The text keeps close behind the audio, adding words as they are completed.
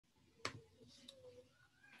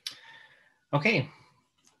Okay.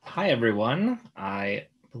 Hi, everyone. I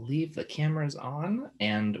believe the camera's on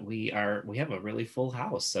and we have a really full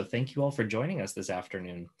house. So thank you all for joining us this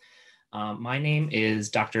afternoon. My name is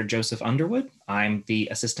Dr. Joseph Underwood. I'm the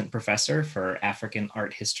assistant professor for African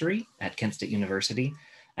art history at Kent State University.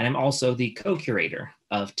 And I'm also the co-curator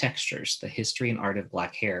of Textures, the History and Art of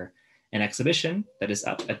Black Hair, an exhibition that is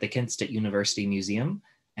up at the Kent State University Museum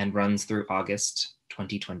and runs through August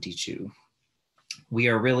 2022. We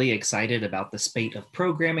are really excited about the spate of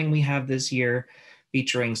programming we have this year,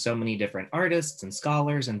 featuring so many different artists and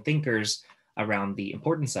scholars and thinkers around the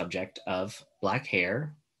important subject of Black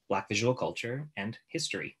hair, Black visual culture, and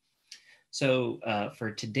history. So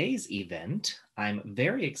for today's event, I'm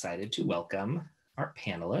very excited to welcome our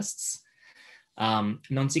panelists.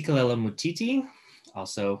 Nontsikelelo Mutiti,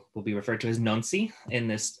 also will be referred to as Nonsi in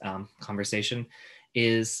this conversation,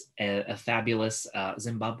 is a fabulous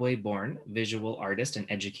Zimbabwe-born visual artist and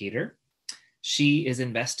educator. She is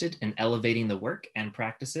invested in elevating the work and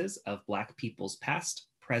practices of Black people's past,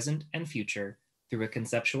 present, and future through a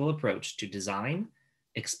conceptual approach to design,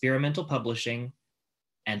 experimental publishing,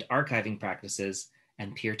 and archiving practices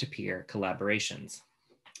and peer-to-peer collaborations.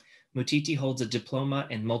 Mutiti holds a diploma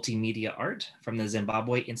in multimedia art from the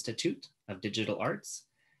Zimbabwe Institute of Digital Arts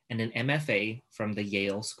and an MFA from the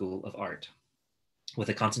Yale School of Art, with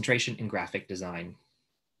a concentration in graphic design.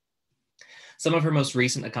 Some of her most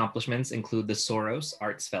recent accomplishments include the Soros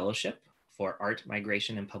Arts Fellowship for Art,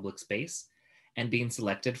 Migration, and Public Space, and being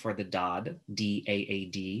selected for the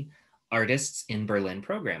DAAD Artists in Berlin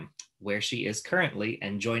program, where she is currently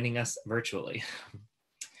and joining us virtually.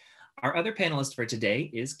 Our other panelist for today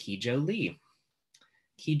is Kijo Lee.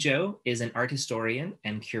 Kijo is an art historian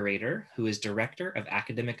and curator who is Director of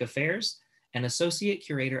Academic Affairs and Associate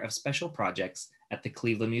Curator of Special Projects at the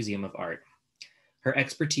Cleveland Museum of Art. Her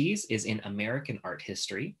expertise is in American art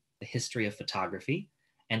history, the history of photography,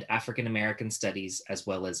 and African American studies, as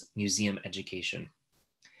well as museum education.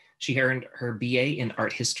 She earned her BA in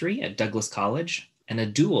art history at Douglas College and a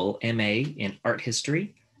dual MA in art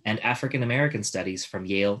history and African American studies from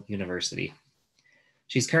Yale University.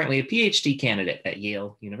 She's currently a PhD candidate at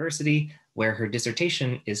Yale University, where her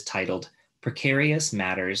dissertation is titled Precarious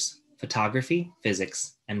Matters, Photography,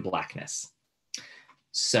 Physics, and Blackness.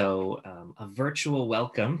 So a virtual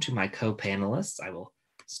welcome to my co-panelists. I will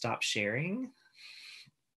stop sharing.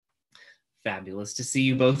 Fabulous to see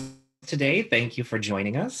you both today. Thank you for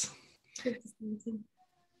joining us.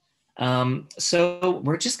 So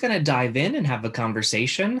we're just going to dive in and have a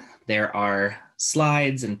conversation. There are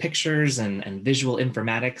slides and pictures and visual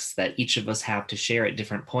informatics that each of us have to share at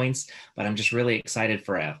different points, but I'm just really excited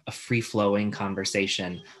for a free-flowing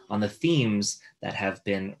conversation on the themes that have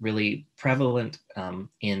been really prevalent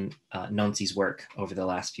in Nonsi's work over the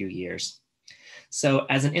last few years. So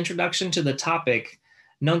as an introduction to the topic,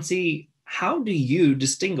 Nonsi, how do you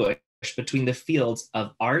distinguish between the fields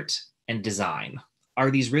of art and design? Are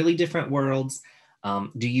these really different worlds?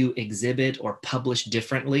 Do you exhibit or publish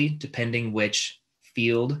differently depending which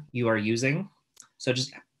field you are using? So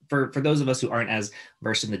just for those of us who aren't as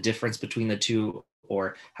versed in the difference between the two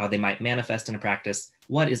or how they might manifest in a practice,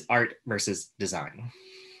 what is art versus design?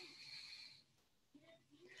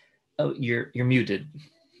 Oh, you're muted.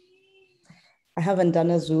 I haven't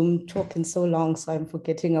done a Zoom talk in so long, so I'm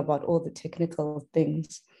forgetting about all the technical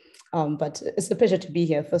things. But it's a pleasure to be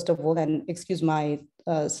here, first of all, and excuse my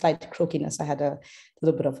slight croakiness. I had a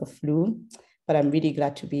little bit of a flu, but I'm really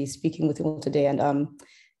glad to be speaking with you all today. And,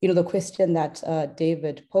 the question that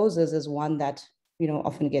David poses is one that,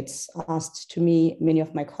 often gets asked to me, many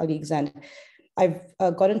of my colleagues, and I've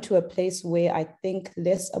gotten to a place where I think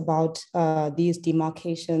less about these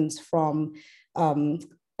demarcations from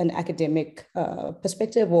an academic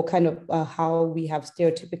perspective, or kind of how we have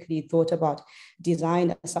stereotypically thought about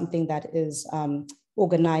design as something that is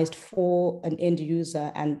organized for an end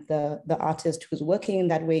user, and the artist who's working in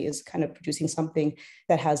that way is kind of producing something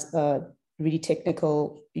that has a really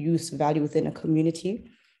technical use value within a community,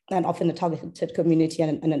 and often a targeted community,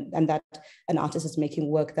 and that an artist is making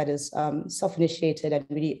work that is self-initiated and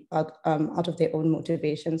really out of their own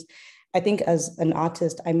motivations. I think as an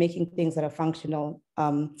artist, I'm making things that are functional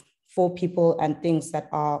for people, and things that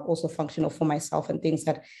are also functional for myself, and things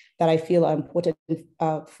that I feel are important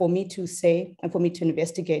for me to say and for me to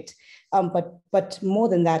investigate. But more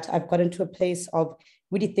than that, I've gotten to a place of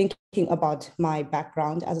really thinking about my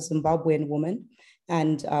background as a Zimbabwean woman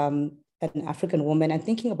and an African woman, and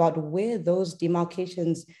thinking about where those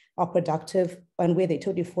demarcations are productive and where they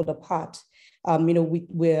totally fall apart.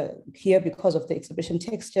 We're here because of the exhibition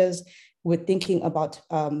Textures. We're thinking about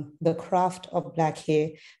the craft of Black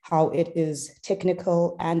hair, how it is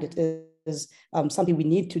technical and it is something we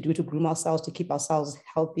need to do to groom ourselves, to keep ourselves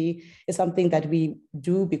healthy. It's something that we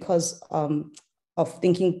do because of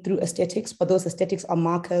thinking through aesthetics, but those aesthetics are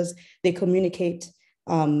markers. They communicate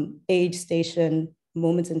age, station,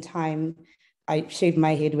 moments in time. I shaved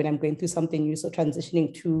my head when I'm going through something new. So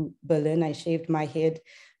transitioning to Berlin, I shaved my head,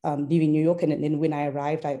 leaving New York. And then when I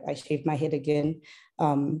arrived, I shaved my head again.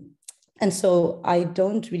 And so I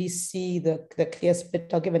don't really see the clear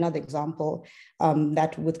split. I'll give another example,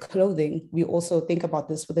 that with clothing, we also think about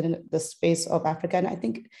this within the space of Africa. And I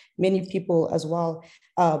think many people as well,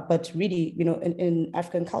 but really, in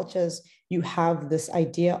African cultures, you have this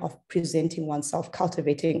idea of presenting oneself,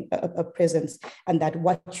 cultivating a presence, and that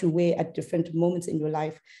what you wear at different moments in your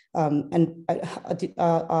life and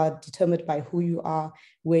are determined by who you are,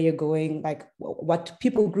 where you're going, like what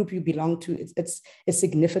people group you belong to. It's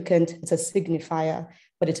significant, it's a signifier,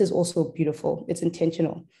 but it is also beautiful, it's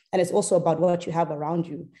intentional. And it's also about what you have around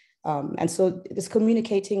you. And so it's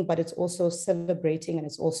communicating, but it's also celebrating, and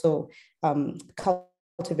it's also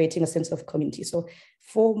cultivating a sense of community. So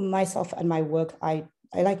for myself and my work, I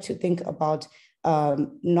like to think about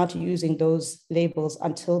not using those labels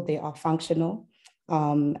until they are functional.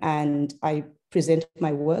 And I present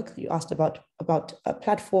my work. You asked about a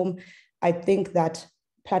platform. I think that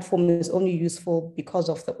platform is only useful because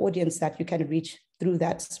of the audience that you can reach through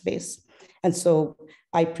that space. And so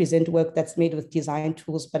I present work that's made with design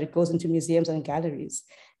tools, but it goes into museums and galleries.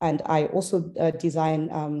 And I also design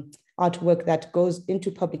artwork that goes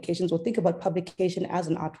into publications, or think about publication as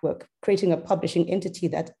an artwork, creating a publishing entity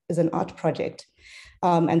that is an art project.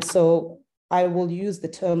 And so I will use the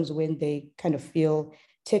terms when they kind of feel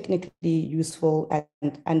technically useful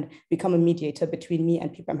and become a mediator between me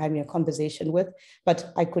and people I'm having a conversation with.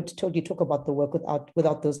 But I could totally talk about the work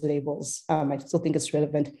without those labels. I still think it's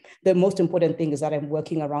relevant. The most important thing is that I'm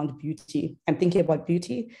working around beauty. I'm thinking about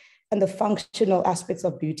beauty and the functional aspects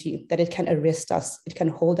of beauty, that it can arrest us, it can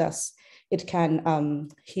hold us, it can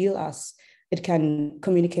heal us, it can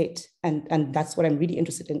communicate. And that's what I'm really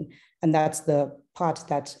interested in. And that's the part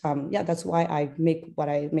that, that's why I make what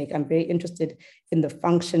I make. I'm very interested in the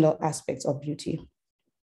functional aspects of beauty.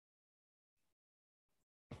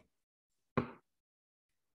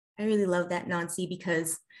 I really love that, Nancy,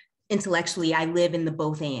 because intellectually I live in the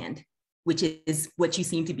both and, which is what you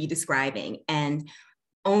seem to be describing, and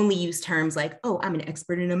only use terms like, oh, I'm an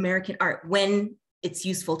expert in American art, when it's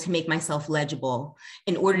useful to make myself legible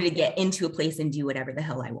in order to get into a place and do whatever the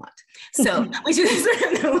hell I want. So, which is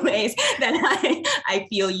sort of the ways that I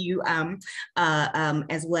feel you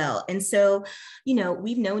as well. And so,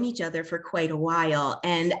 we've known each other for quite a while.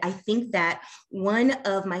 And I think that one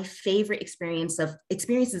of my favorite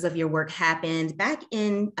experiences of your work happened back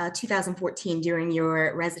in 2014 during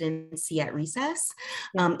your residency at Recess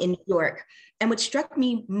in New York. And what struck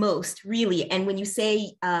me most, really, and when you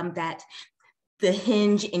say that the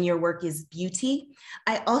hinge in your work is beauty,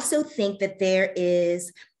 I also think that there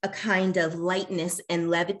is a kind of lightness and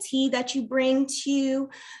levity that you bring to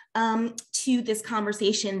this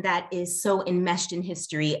conversation that is so enmeshed in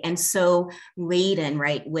history and so laden,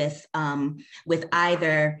 right, with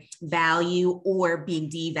either value or being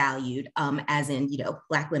devalued, as in,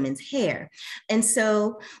 Black women's hair. And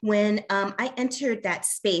so when I entered that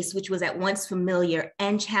space, which was at once familiar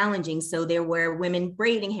and challenging, so there were women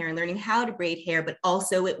braiding hair and learning how to braid hair, but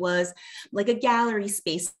also it was like a gallery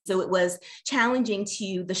space. So it was challenging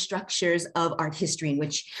to the structures of art history in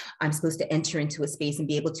which I'm supposed to enter into a space and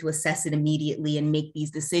be able to assess it immediately and make these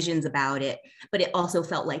decisions about it. But it also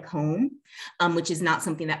felt like home, which is not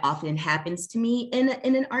something that often happens to me in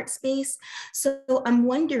an art space. So I'm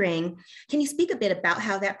wondering, can you speak a bit about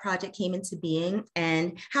how that project came into being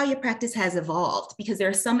and how your practice has evolved? Because there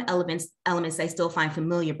are some elements I still find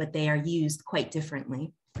familiar, but they are used quite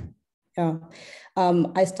differently. Yeah,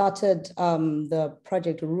 I started the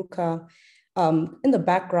project Ruka in the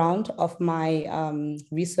background of my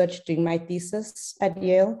research during my thesis at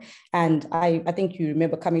Yale. And I think you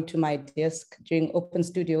remember coming to my desk during Open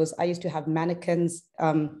Studios. I used to have mannequins,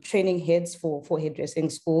 training heads for hairdressing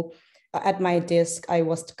school. At my desk, I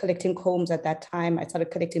was collecting combs at that time. I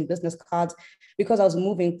started collecting business cards because I was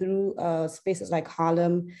moving through spaces like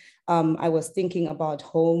Harlem. I was thinking about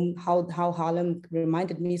home, how Harlem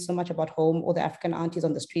reminded me so much about home, all the African aunties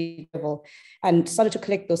on the street level, and started to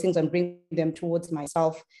collect those things and bring them towards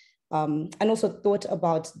myself. And also thought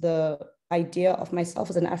about the idea of myself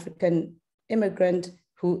as an African immigrant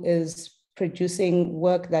who is producing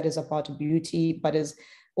work that is about beauty, but is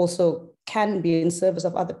also can be in service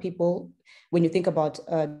of other people. when you think about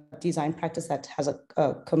design practice that has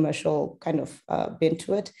a commercial kind of bent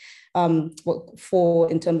to it,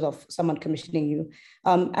 in terms of someone commissioning you.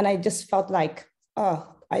 And I just felt like,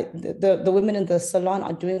 the women in the salon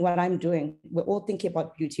are doing what I'm doing. We're all thinking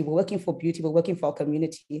about beauty. We're working for beauty. We're working for our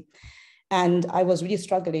community. And I was really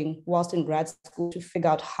struggling whilst in grad school to figure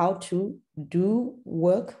out how to do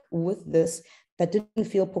work with this that didn't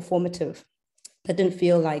feel performative, that didn't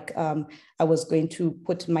feel like I was going to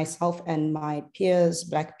put myself and my peers,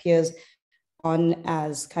 Black peers, on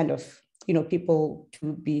as kind of, people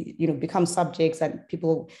to be, become subjects and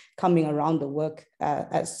people coming around the work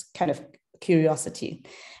as kind of curiosity.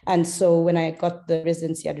 And so when I got the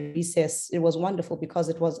residency at Recess, it was wonderful because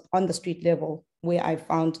it was on the street level where I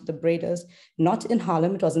found the braiders, not in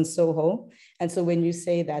Harlem, it was in Soho. And so when you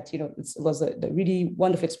say that, it was a really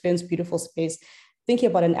wonderful experience, beautiful space, thinking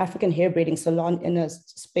about an African hair braiding salon in a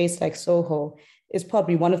space like Soho is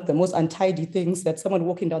probably one of the most untidy things that someone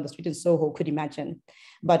walking down the street in Soho could imagine.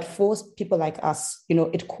 But for people like us,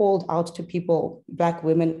 it called out to people, Black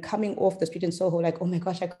women coming off the street in Soho, like, oh my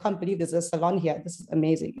gosh, I can't believe there's a salon here. This is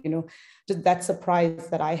amazing. Just that surprise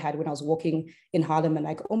that I had when I was walking in Harlem and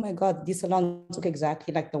like, oh my God, these salons look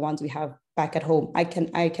exactly like the ones we have back at home. I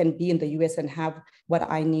can be in the US and have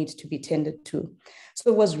what I need to be tended to.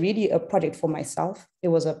 So it was really a project for myself. It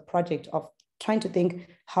was a project of trying to think,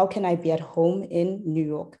 how can I be at home in New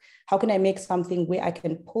York? How can I make something where I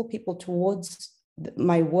can pull people towards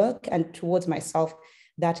my work and towards myself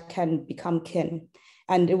that can become kin?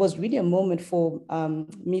 And it was really a moment for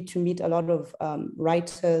me to meet a lot of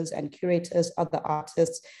writers and curators, other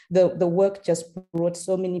artists. The work just brought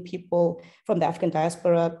so many people from the African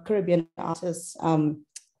diaspora, Caribbean artists, other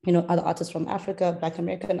artists from Africa, Black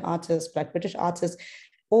American artists, Black British artists,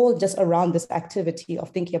 all just around this activity of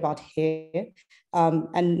thinking about hair.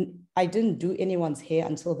 And I didn't do anyone's hair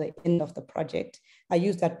until the end of the project. I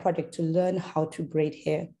used that project to learn how to braid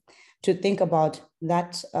hair, to think about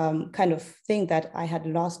that kind of thing that I had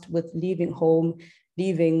lost with leaving home,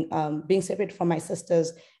 being separated from my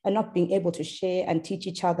sisters and not being able to share and teach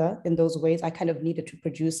each other in those ways. I kind of needed to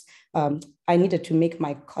produce, I needed to make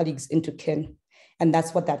my colleagues into kin. And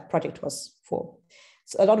that's what that project was for.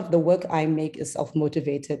 So a lot of the work I make is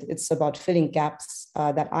self-motivated. It's about filling gaps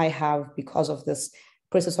that I have because of this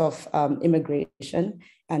process of immigration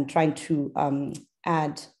and trying to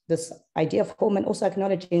add this idea of home and also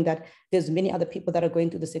acknowledging that there's many other people that are going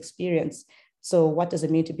through this experience. So what does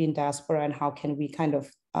it mean to be in diaspora and how can we kind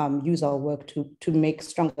of use our work to make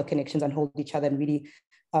stronger connections and hold each other and really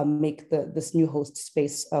make this new host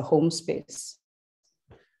space a home space?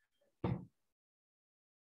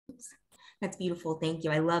 That's beautiful. Thank you.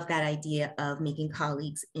 I love that idea of making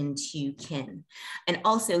colleagues into kin and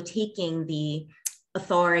also taking the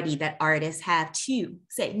authority that artists have to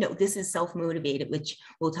say, no, this is self-motivated, which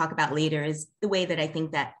we'll talk about later, is the way that I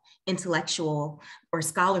think that intellectual or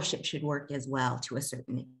scholarship should work as well to a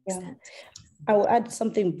certain extent. I will add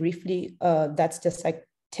something briefly that's just like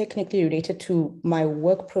technically related to my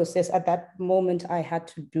work process. At that moment, I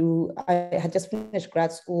had just finished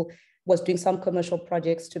grad school, was doing some commercial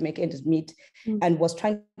projects to make ends meet, and was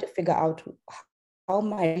trying to figure out how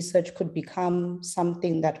my research could become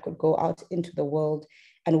something that could go out into the world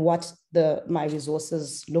and what my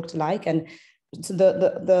resources looked like. And so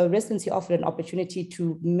the residency offered an opportunity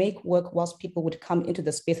to make work whilst people would come into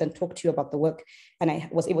the space and talk to you about the work. And I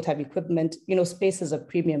was able to have equipment. Space is a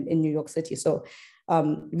premium in New York City. So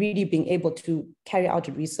really being able to carry out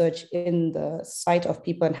research in the sight of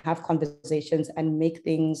people and have conversations and make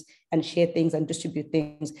things and share things and distribute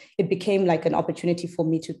things, it became like an opportunity for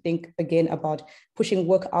me to think again about pushing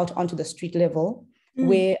work out onto the street level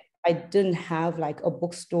where I didn't have like a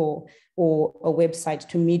bookstore or a website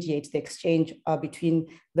to mediate the exchange between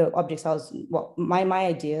the objects. My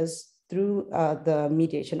ideas through the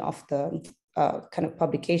mediation of the kind of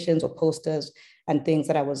publications or posters and things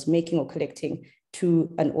that I was making or collecting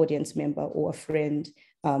to an audience member or a friend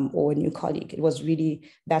or a new colleague. It was really,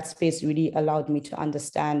 that space really allowed me to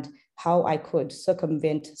understand how I could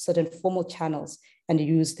circumvent certain formal channels and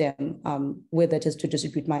use them, whether it is to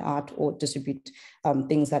distribute my art or distribute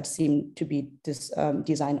things that seem to be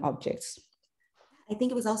design objects. I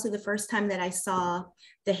think it was also the first time that I saw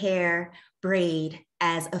the hair braid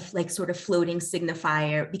as a sort of floating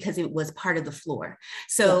signifier because it was part of the floor.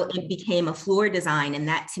 So it became a floor design. And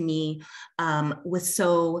that to me was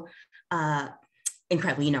so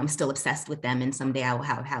incredible. I'm still obsessed with them, and someday I will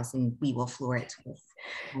have a house and we will floor it with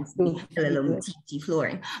Nontsikelelo Mutiti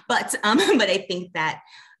flooring. But I think that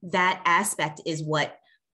aspect is what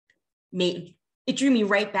it drew me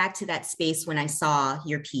right back to that space when I saw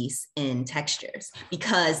your piece in Textures,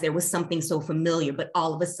 because there was something so familiar, but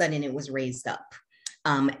all of a sudden it was raised up.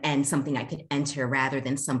 And something I could enter rather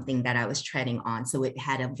than something that I was treading on. So it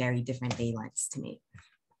had a very different valence to me.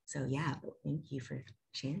 So yeah, thank you for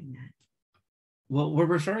sharing that. Well, we're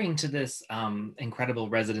referring to this incredible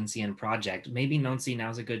residency and project. Maybe Nonsi,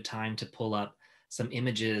 now's a good time to pull up some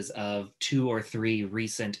images of 2 or 3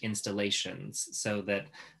 recent installations so that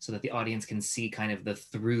the audience can see kind of the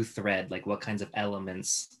through thread, like what kinds of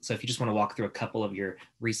elements. So if you just want to walk through a couple of your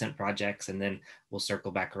recent projects, and then we'll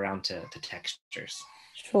circle back around to Textures.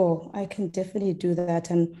 Sure, I can definitely do that.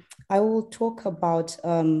 And I will talk about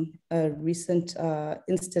a recent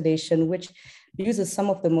installation which uses some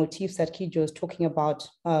of the motifs that Kijo is talking about,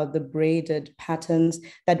 the braided patterns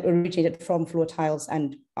that originated from floor tiles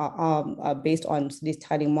and are based on these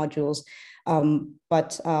tiling modules,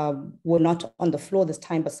 but were not on the floor this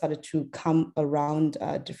time, but started to come around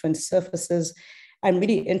different surfaces. I'm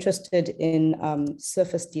really interested in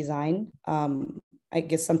surface design. I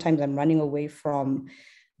guess sometimes I'm running away from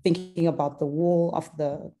thinking about the wall of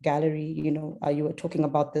the gallery. You know, you were talking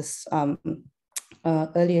about this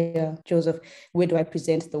earlier, Joseph. Where do I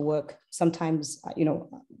present the work? Sometimes, you know,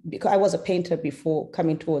 because I was a painter before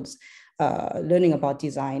coming towards learning about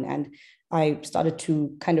design, and I started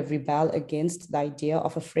to kind of rebel against the idea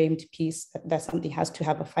of a framed piece, that something has to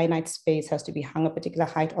have a finite space, has to be hung a particular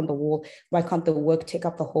height on the wall. Why can't the work take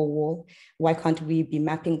up the whole wall? Why can't we be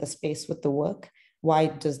mapping the space with the work? Why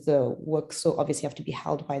does the work so obviously have to be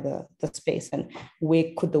held by the space? And where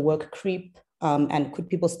could the work creep? And could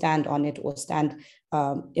people stand on it or stand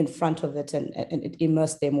in front of it and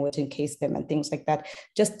immerse them or encase them and things like that?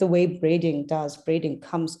 Just the way braiding does. Braiding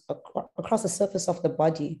comes across the surface of the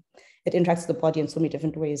body. It interacts with the body in so many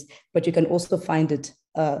different ways, but you can also find it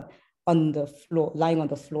on the floor, lying on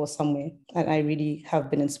the floor somewhere. And I really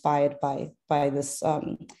have been inspired by this,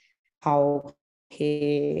 how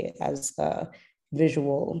hair as a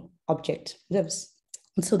visual object lives.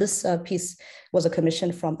 And so this piece was a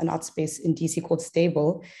commission from an art space in DC called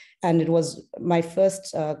Stable. And it was my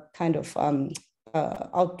first kind of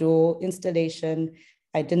outdoor installation.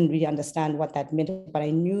 I didn't really understand what that meant, but I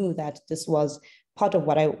knew that this was part of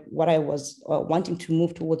what I was wanting to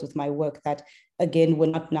move towards with my work, that again, we're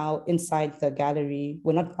not now inside the gallery,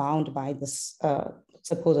 we're not bound by this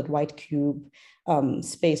supposed white cube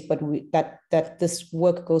space, but that this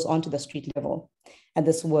work goes onto the street level, and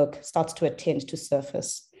this work starts to attend to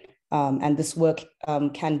surface. And this work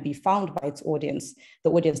can be found by its audience.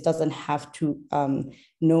 The audience doesn't have to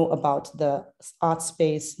know about the art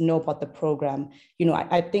space, know about the program. You know,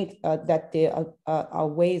 I think that there are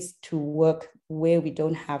ways to work where we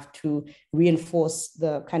don't have to reinforce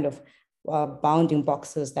the kind of bounding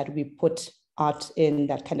boxes that we put art in,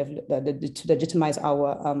 that kind of to legitimize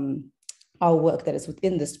our work that is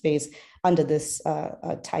within the space under this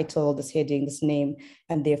title, this heading, this name,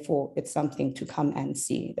 and therefore it's something to come and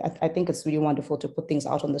see. I think it's really wonderful to put things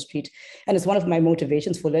out on the street. And it's one of my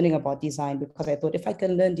motivations for learning about design, because I thought if I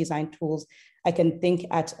can learn design tools, I can think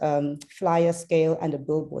at flyer scale and a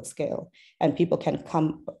billboard scale, and people can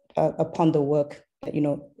come upon the work, you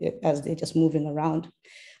know, as they're just moving around.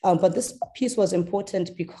 But this piece was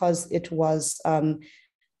important because it was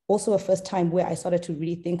also a first time where I started to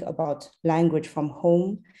really think about language from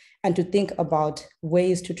home, and to think about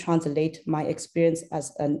ways to translate my experience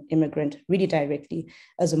as an immigrant really directly,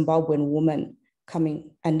 a Zimbabwean woman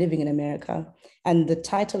coming and living in America. And the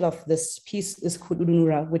title of this piece is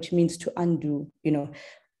Kudunura, which means to undo. You know,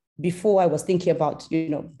 before I was thinking about, you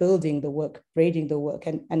know, building the work, braiding the work,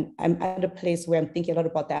 and I'm at a place where I'm thinking a lot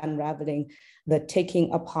about the unraveling, the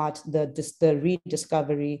taking apart, the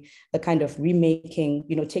rediscovery, the kind of remaking,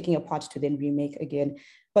 you know, taking apart to then remake again,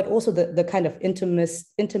 but also the kind of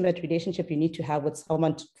intimate relationship you need to have with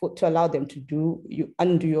someone to allow them to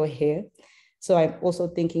undo your hair. So I'm also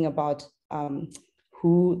thinking about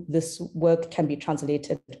who this work can be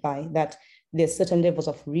translated by, that there's certain levels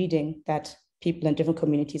of reading that people in different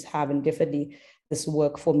communities have, and definitely this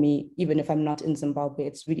work for me, even if I'm not in Zimbabwe,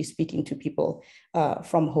 it's really speaking to people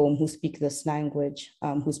from home who speak this language,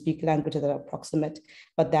 who speak languages that are proximate,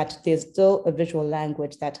 but that there's still a visual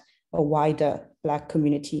language that a wider Black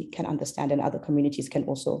community can understand and other communities can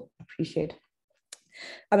also appreciate.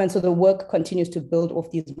 And so the work continues to build off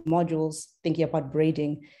these modules, thinking about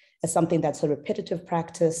braiding as something that's a repetitive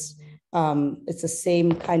practice. It's the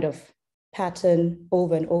same kind of pattern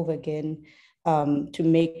over and over again, to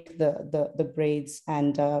make the braids,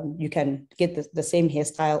 and you can get the same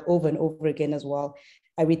hairstyle over and over again as well.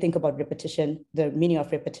 I really think about repetition, the meaning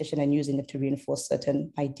of repetition, and using it to reinforce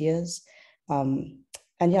certain ideas.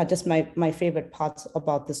 yeah, just my favorite parts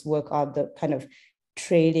about this work are the kind of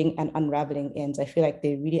trailing and unraveling ends. I feel like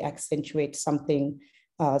they really accentuate something.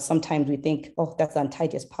 Sometimes we think, oh, that's the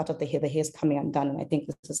untidiest part of the hair is coming undone. And I think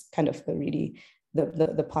this is kind of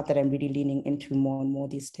the part that I'm really leaning into more and more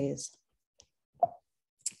these days.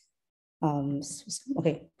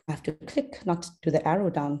 Okay, I have to click, not do the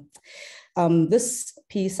arrow down. This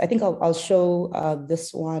piece, I think I'll show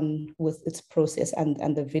this one with its process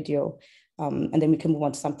and the video, and then we can move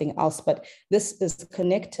on to something else. But this is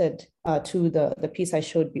connected to the piece I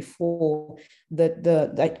showed before.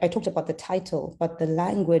 I talked about the title, but the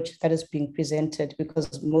language that is being presented,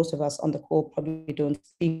 because most of us on the call probably don't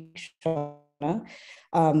speak Shona.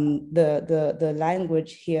 The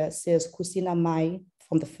language here says Kusina Mai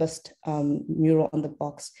from the first mural on the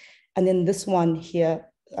box. And then this one here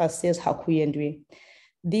says Hakuyendwi.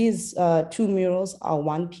 These two murals are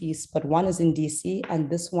one piece, but one is in DC and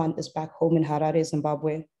this one is back home in Harare,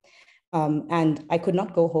 Zimbabwe. And I could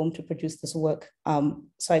not go home to produce this work.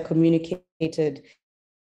 So I communicated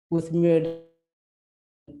with Mural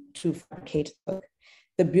to fabricate the work.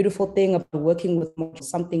 The beautiful thing about working with models,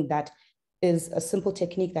 something that is a simple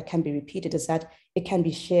technique that can be repeated, is that it can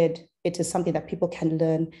be shared. It is something that people can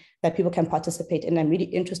learn, that people can participate in. I'm really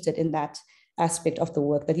interested in that aspect of the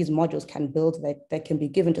work, that these modules can build, that can be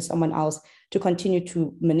given to someone else to continue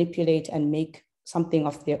to manipulate and make something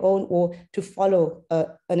of their own, or to follow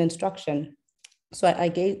an instruction. So I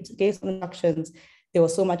gave some instructions. There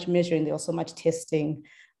was so much measuring, there was so much testing.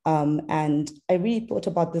 And I really thought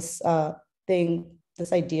about this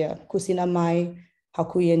this idea, Kusina Mai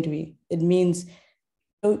Hakuyendwi. It means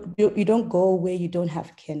you don't go where you don't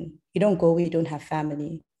have kin. You don't go where you don't have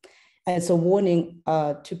family. And it's a warning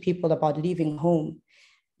to people about leaving home.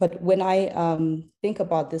 But when I think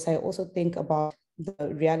about this, I also think about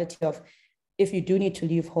the reality of, if you do need to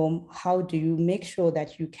leave home, how do you make sure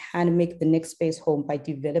that you can make the next space home by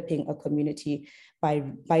developing a community, by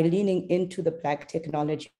leaning into the Black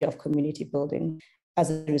technology of community building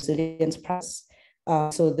as a resilience practice.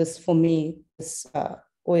 So this, for me, this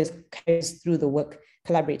always carries through the work,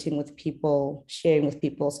 collaborating with people, sharing with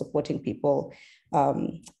people, supporting people.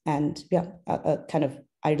 And yeah, kind of,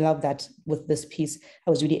 I love that with this piece,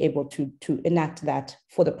 I was really able to enact that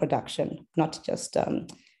for the production, not just,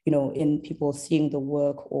 in people seeing the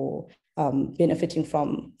work or benefiting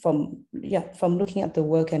from looking at the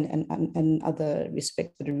work and other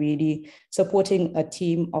respects, but really supporting a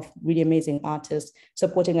team of really amazing artists,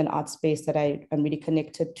 supporting an art space that I'm really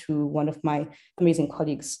connected to. One of my amazing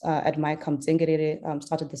colleagues at Maikam Zengerere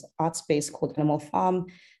started this art space called Animal Farm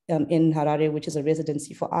in Harare, which is a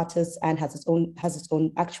residency for artists and has its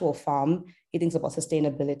own actual farm. He thinks about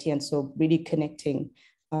sustainability, and so really connecting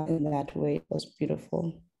in that way was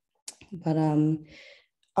beautiful. But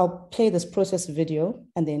I'll play this process video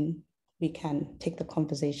and then we can take the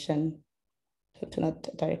conversation to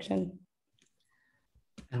that direction.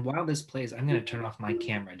 And while this plays, I'm going to turn off my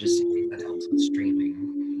camera just in case that helps with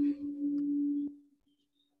streaming.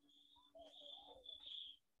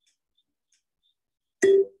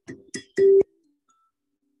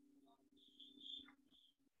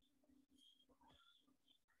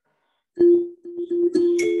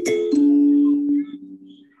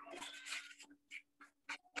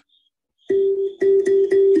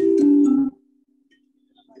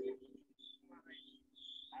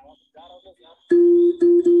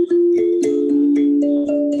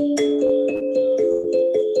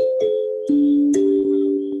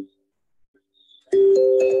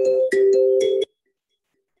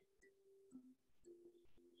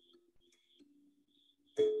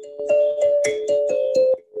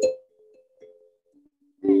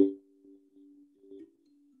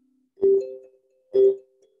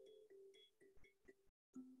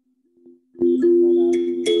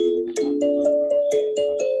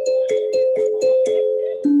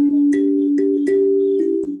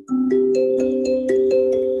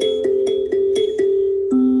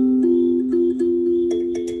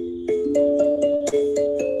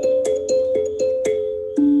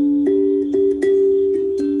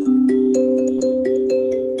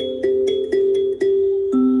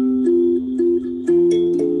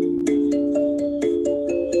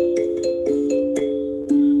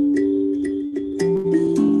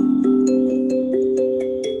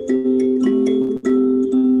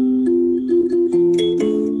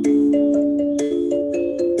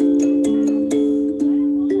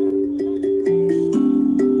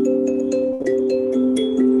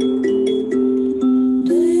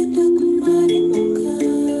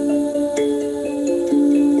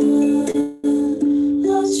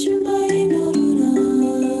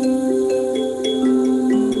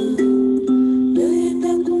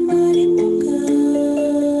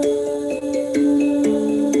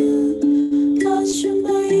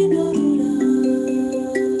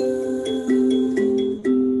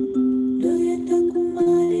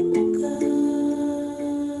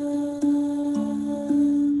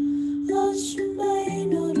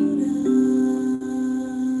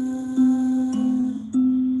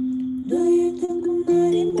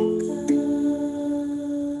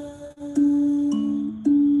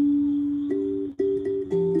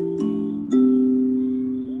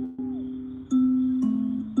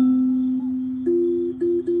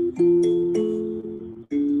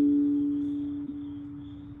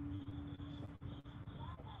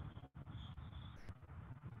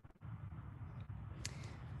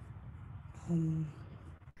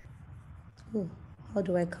 Oh, how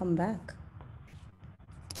do I come back?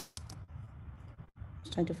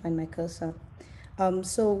 Just trying to find my cursor.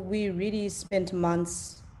 So we really spent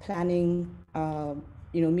months planning,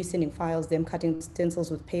 me sending files, them cutting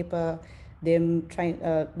stencils with paper, them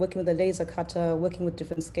working with a laser cutter, working with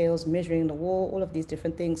different scales, measuring the wall, all of these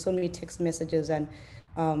different things, so many text messages. And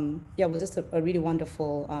it was just a really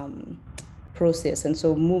wonderful process. And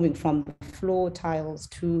so moving from the floor tiles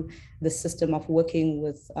to the system of working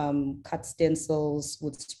with cut stencils,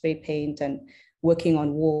 with spray paint, and working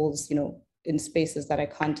on walls, in spaces that I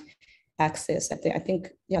can't access. I think,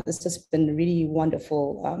 this has been a really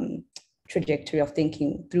wonderful trajectory of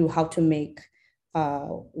thinking through how to make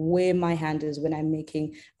where my hand is when I'm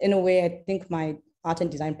making. In a way, I think my art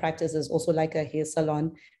and design practice is also like a hair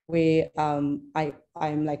salon, where I'm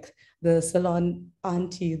like the salon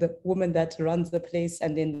auntie, the woman that runs the place,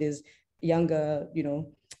 and then there's younger,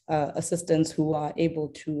 assistants who are able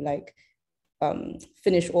to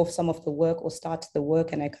finish off some of the work or start the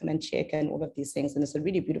work, and I come and check and all of these things. And it's a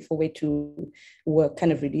really beautiful way to work,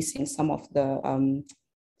 kind of releasing some of the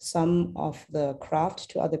craft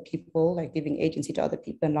to other people, like giving agency to other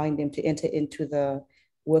people, allowing them to enter into the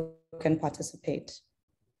work and participate.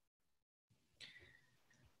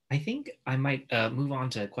 I think I might move on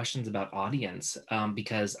to questions about audience,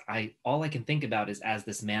 because all I can think about is as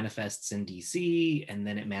this manifests in DC and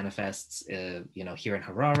then it manifests, here in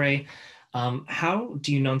Harare. How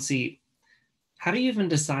do you even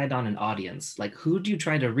decide on an audience? Like, who do you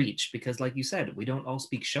try to reach? Because like you said, we don't all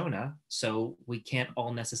speak Shona, so we can't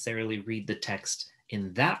all necessarily read the text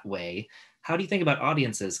in that way. How do you think about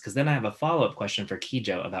audiences? Because then I have a follow-up question for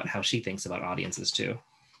Kijo about how she thinks about audiences too.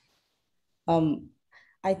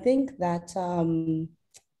 I think that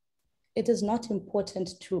it is not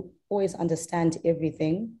important to always understand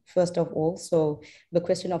everything, first of all. So the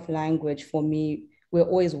question of language, for me, we're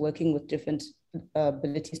always working with different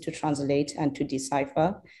abilities to translate and to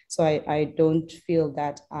decipher. So I don't feel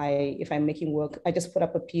that if I'm making work, I just put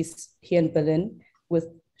up a piece here in Berlin with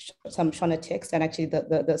some Shona text, and actually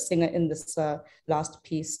the singer in this last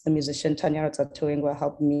piece, the musician Tanya Ratsatoengwa,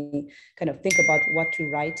 helped me kind of think about what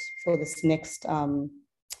to write for this next,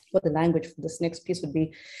 what the language for this next piece would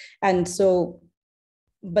be. And so,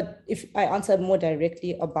 but if I answer more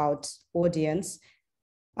directly about audience,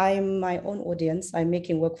 I'm my own audience. I'm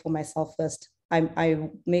making work for myself first. I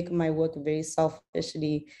make my work very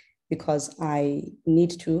selfishly because I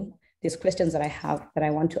need to. There's questions that I have that I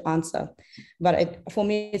want to answer. But for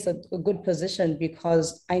me, it's a good position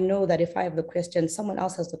because I know that if I have the question, someone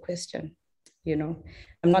else has the question. I'm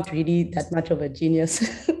not really that much of a genius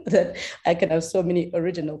that I can have so many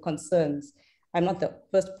original concerns. I'm not the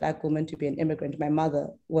first Black woman to be an immigrant. My mother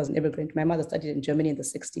was an immigrant. My mother studied in Germany in the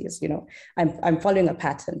 60s. I'm following a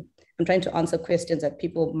pattern. I'm trying to answer questions that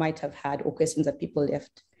people might have had or questions that people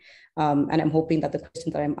left. And I'm hoping that the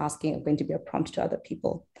questions that I'm asking are going to be a prompt to other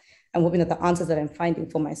people. I'm hoping that the answers that I'm finding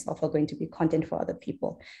for myself are going to be content for other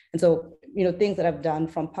people. And so, things that I've done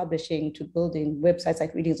from publishing to building websites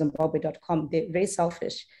like readingzimbabwe.com, they're very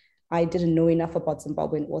selfish. I didn't know enough about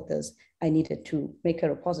Zimbabwean authors. I needed to make a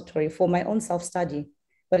repository for my own self-study.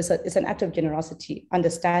 But it's an act of generosity,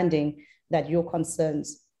 understanding that your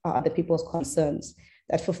concerns are other people's concerns,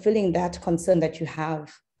 that fulfilling that concern that you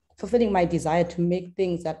have, fulfilling my desire to make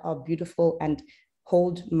things that are beautiful and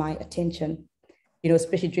hold my attention.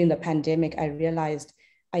 Especially during the pandemic, I realized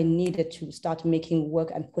I needed to start making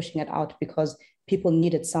work and pushing it out because people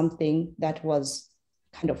needed something that was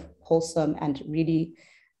kind of wholesome and really,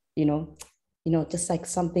 just like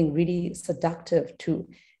something really seductive to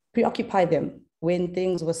preoccupy them when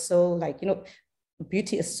things were so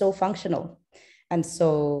beauty is so functional. And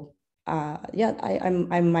so,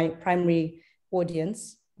 I'm my primary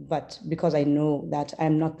audience, but because I know that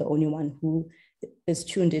I'm not the only one who is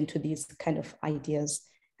tuned into these kind of ideas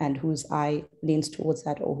and whose eye leans towards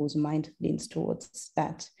that or whose mind leans towards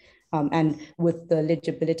that. And with the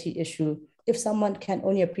legibility issue, if someone can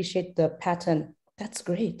only appreciate the pattern, that's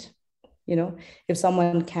great. If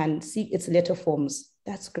someone can see its letter forms,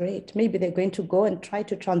 that's great. Maybe they're going to go and try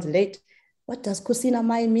to translate, what does kusina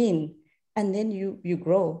mai mean? And then you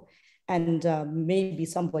grow. And maybe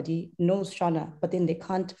somebody knows Shona, but then they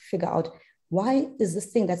can't figure out, why is this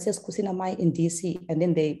thing that says kusina mai in DC? And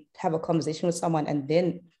then they have a conversation with someone and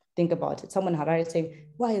then think about it. Someone in Harare saying,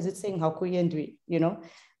 why is it saying hakuyendwi?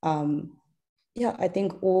 I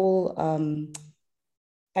think all,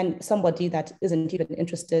 and somebody that isn't even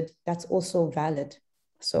interested, that's also valid.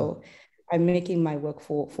 So I'm making my work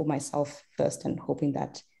for myself first and hoping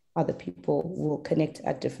that other people will connect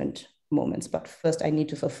at different moments. But first I need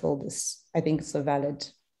to fulfill this. I think it's a valid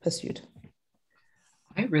pursuit.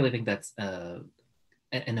 I really think that's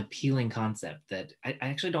an appealing concept that I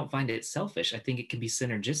actually don't find it selfish. I think it can be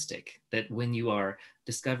synergistic, that when you are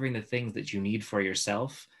discovering the things that you need for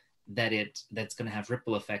yourself, that's going to have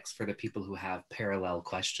ripple effects for the people who have parallel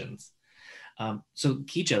questions. So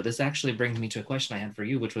Kicho, this actually brings me to a question I had for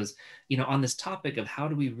you, which was, on this topic of how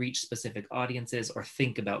do we reach specific audiences or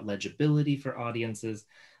think about legibility for audiences,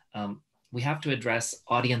 we have to address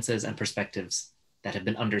audiences and perspectives that have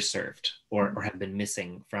been underserved or have been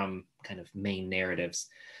missing from kind of main narratives.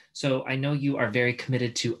 So I know you are very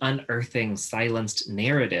committed to unearthing silenced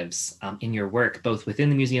narratives in your work, both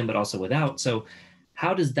within the museum, but also without. So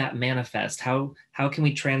how does that manifest? How can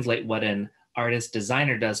we translate what an artist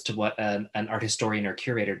designer does to what an art historian or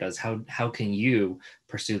curator does? How can you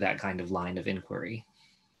pursue that kind of line of inquiry?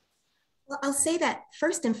 Well, I'll say that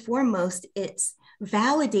first and foremost, it's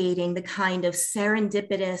validating the kind of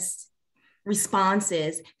serendipitous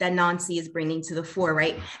responses that Nancy is bringing to the fore,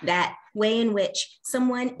 right? That way in which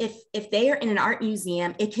someone, if they are in an art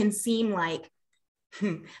museum, it can seem like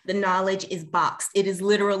the knowledge is boxed. It is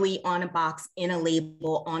literally on a box, in a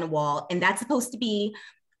label, on a wall, and that's supposed to be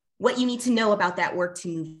what you need to know about that work to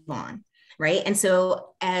move on, right? And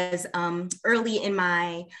so as early in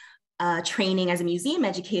my training as a museum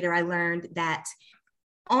educator, I learned that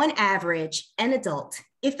on average, an adult,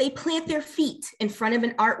 if they plant their feet in front of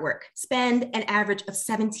an artwork, spend an average of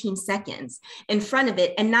 17 seconds in front of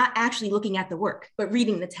it and not actually looking at the work, but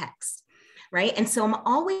reading the text, right? And so I'm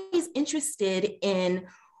always interested in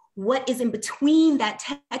what is in between that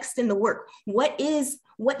text and the work. What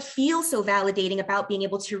feels so validating about being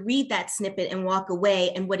able to read that snippet and walk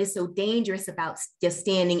away, and what is so dangerous about just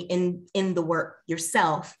standing in the work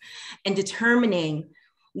yourself and determining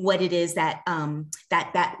what it is that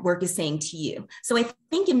that work is saying to you. So I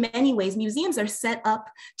think in many ways, museums are set up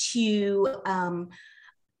to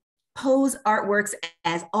pose artworks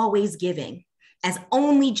as always giving, as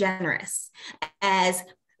only generous, as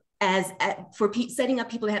for setting up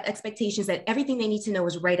people to have expectations that everything they need to know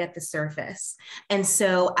is right at the surface. And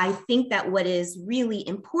so I think that what is really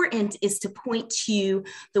important is to point to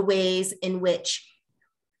the ways in which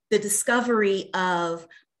the discovery of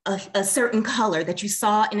a certain color that you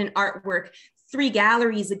saw in an artwork 3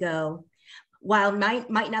 galleries ago, while might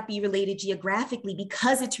not be related geographically,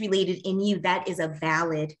 because it's related in you, that is a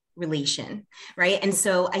valid relation, right? And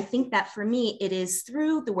so I think that for me, it is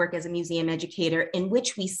through the work as a museum educator in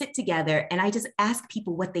which we sit together and I just ask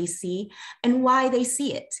people what they see and why they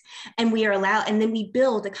see it. And we are allowed, and then we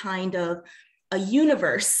build a kind of a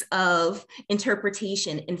universe of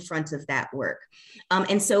interpretation in front of that work.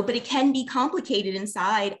 And so, but it can be complicated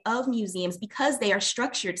inside of museums because they are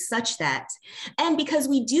structured such that, and because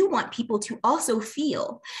we do want people to also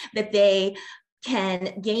feel that they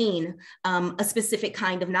can gain a specific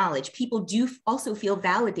kind of knowledge. People do also feel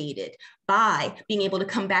validated by being able to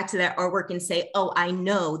come back to their artwork and say, oh, I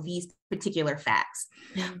know these particular facts.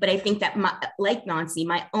 But I think that like Nancy,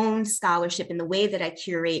 my own scholarship and the way that I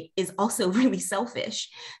curate is also really selfish.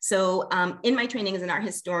 So in my training as an art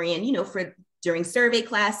historian, during survey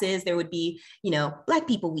classes, there would be, Black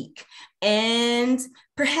People Week and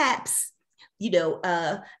perhaps,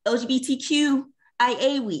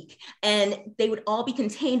 LGBTQIA week, and they would all be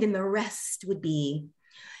contained and the rest would be,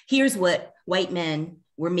 here's what white men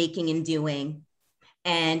were making and doing,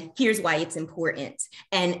 and here's why it's important.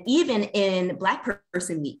 And even in Black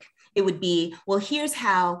Person Week, it would be, well, here's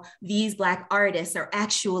how these Black artists are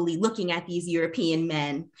actually looking at these European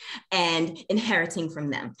men and inheriting from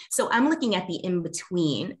them. So I'm looking at the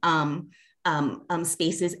in-between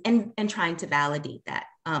spaces and trying to validate that.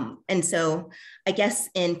 And so I guess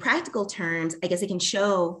in practical terms, I guess I can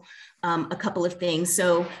show a couple of things.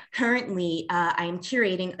 So currently I am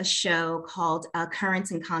curating a show called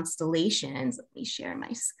Currents and Constellations. Let me share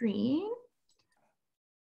my screen.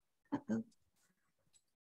 Uh-oh.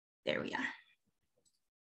 There we are.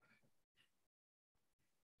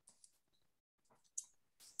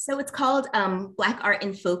 So it's called Black Art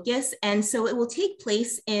in Focus. And so it will take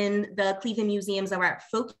place in the Cleveland Museum's Art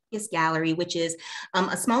Focus Gallery, which is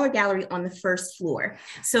a smaller gallery on the first floor.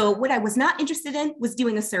 So what I was not interested in was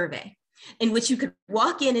doing a survey in which you could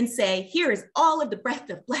walk in and say, here is all of the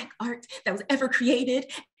breadth of Black art that was ever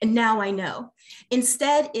created, and now I know.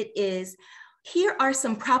 Instead, it is, here are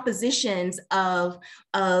some propositions of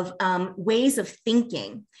ways of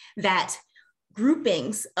thinking that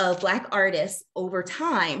groupings of Black artists over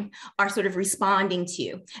time are sort of responding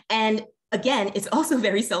to. And again, it's also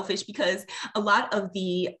very selfish because a lot of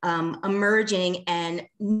the emerging and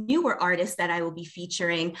newer artists that I will be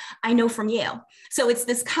featuring, I know from Yale. So it's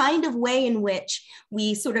this kind of way in which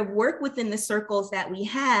we sort of work within the circles that we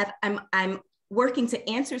have. I'm working to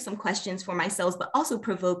answer some questions for myself, but also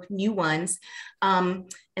provoke new ones.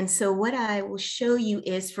 And so what I will show you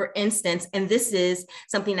is, for instance, and this is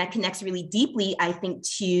something that connects really deeply, I think,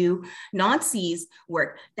 to Nontsi's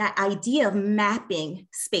work, that idea of mapping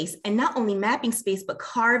space, and not only mapping space, but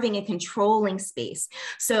carving and controlling space.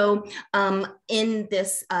 So in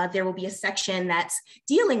this, there will be a section that's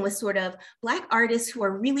dealing with sort of Black artists who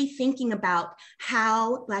are really thinking about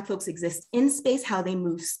how Black folks exist in space, how they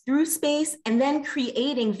move through space, and then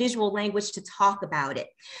creating visual language to talk about it.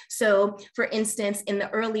 So for instance, in the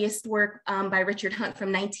earliest work by Richard Hunt from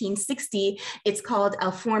 1960, it's called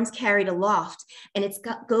Forms Carried Aloft, and it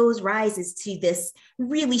rises to this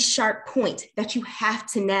really sharp point that you have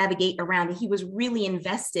to navigate around. And he was really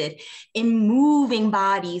invested in moving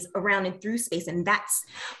bodies around and through space, and that's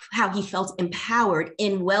how he felt empowered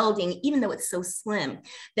in welding, even though it's so slim.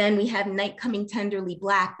 Then we have Night Coming Tenderly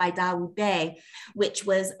Black by Dawood Bey, which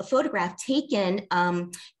was a photograph taken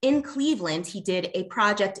in Cleveland. He did a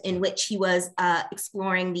project in which he was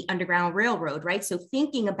exploring the Underground Railroad, right? So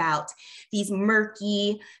thinking about these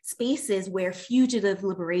murky spaces where fugitive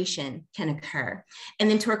liberation can occur. And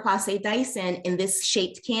then Torkwase Dyson, in this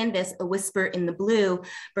shaped canvas, A Whisper in the Blue,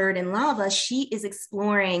 Bird and Lava, she is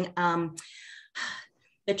exploring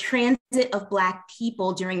the transit of Black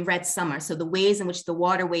people during Red Summer. So the ways in which the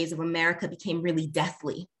waterways of America became really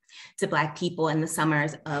deathly to Black people in the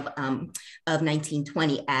summers of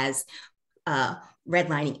 1920 as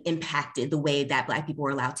redlining impacted the way that Black people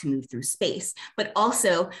were allowed to move through space, but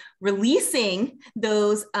also releasing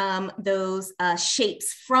those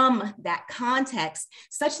shapes from that context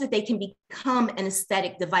such that they can become an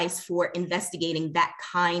aesthetic device for investigating that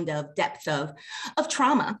kind of depth of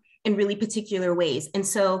trauma in really particular ways. And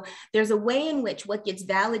so there's a way in which what gets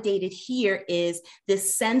validated here is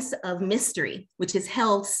this sense of mystery, which is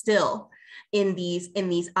held still in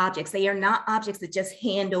these objects. They are not objects that just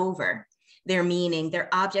hand over their meaning. They're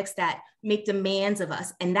objects that make demands of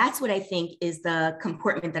us. And that's what I think is the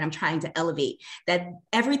comportment that I'm trying to elevate, that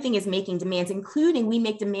everything is making demands, including we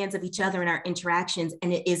make demands of each other in our interactions.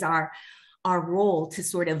 And it is our role to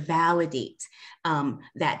sort of validate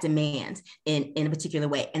that demand in a particular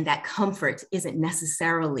way. And that comfort isn't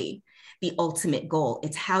necessarily the ultimate goal.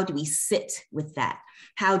 It's how do we sit with that?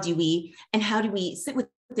 How do we sit with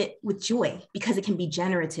it with joy? Because it can be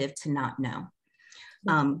generative to not know.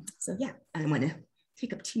 So yeah, I don't want to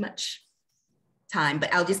take up too much time,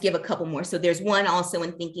 but I'll just give a couple more. So there's one also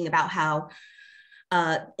in thinking about how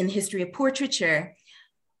in the history of portraiture,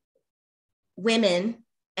 women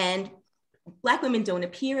and Black women don't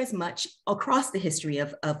appear as much across the history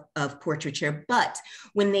of portraiture, but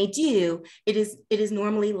when they do, it is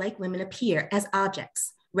normally like women appear as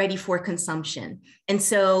objects ready for consumption. And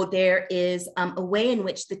so there is a way in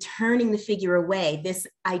which the turning the figure away, this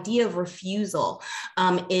idea of refusal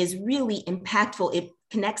is really impactful. It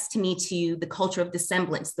connects to me to the culture of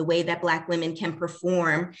dissemblance, the way that Black women can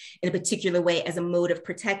perform in a particular way as a mode of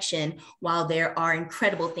protection while there are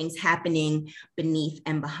incredible things happening beneath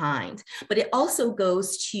and behind. But it also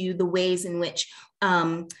goes to the ways in which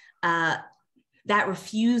that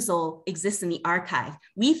refusal exists in the archive.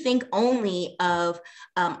 We think only of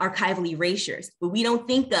archival erasures, but we don't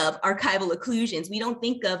think of archival occlusions. We don't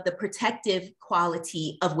think of the protective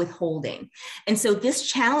quality of withholding. And so this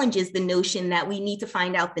challenges the notion that we need to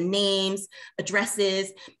find out the names,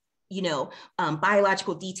 addresses,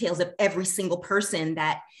 biological details of every single person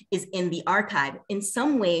that is in the archive. In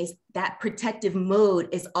some ways, that protective mode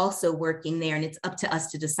is also working there, and it's up to us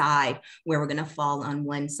to decide where we're gonna fall on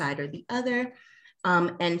one side or the other.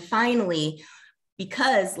 And finally,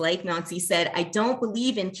 because like Nontsi said, I don't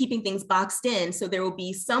believe in keeping things boxed in. So there will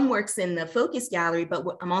be some works in the focus gallery, but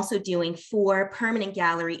I'm also doing 4 permanent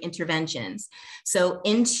gallery interventions. So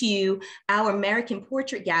into our American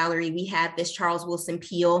Portrait Gallery, we have this Charles Wilson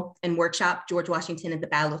Peale and workshop, George Washington at the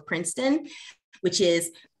Battle of Princeton, which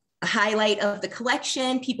is a highlight of the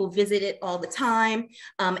collection. People visit it all the time.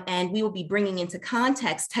 And we will be bringing into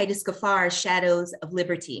context Titus Kafar's Shadows of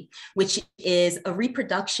Liberty, which is a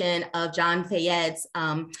reproduction of John Fayette's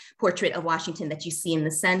portrait of Washington that you see in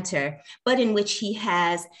the center, but in which he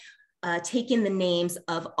has taken the names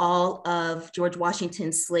of all of George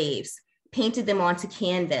Washington's slaves, painted them onto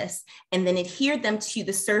canvas, and then adhered them to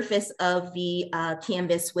the surface of the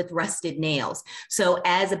canvas with rusted nails. So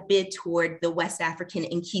as a bid toward the West African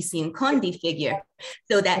Nkisi Nkondi figure,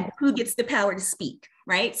 so that who gets the power to speak,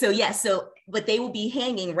 right? So yes, but they will be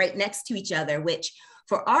hanging right next to each other, which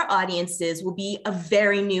for our audiences will be a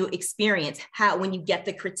very new experience, when you get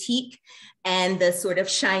the critique and the sort of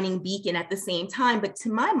shining beacon at the same time. But to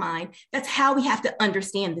my mind, that's how we have to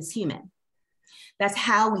understand this human. That's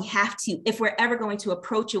how we have to, if we're ever going to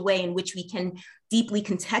approach a way in which we can deeply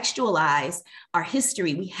contextualize our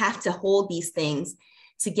history, we have to hold these things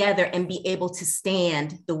together and be able to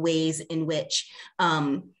stand the ways in which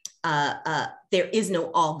there is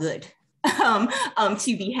no all good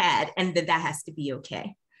to be had, and that has to be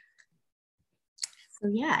okay. So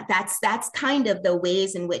yeah, that's kind of the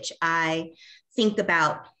ways in which I think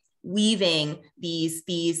about weaving these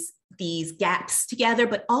gaps together,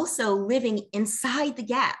 but also living inside the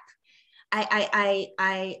gap.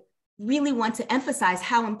 I really want to emphasize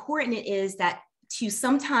how important it is that to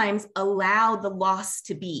sometimes allow the loss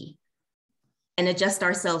to be and adjust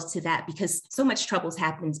ourselves to that, because so much trouble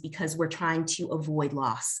happens because we're trying to avoid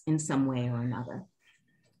loss in some way or another.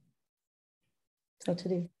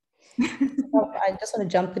 Totally. So I just want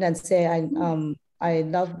to jump in and say I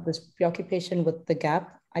love this preoccupation with the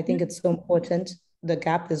gap. I think it's so important. The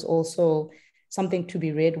gap is also something to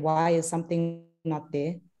be read. Why is something not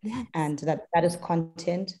there? Yes. And that is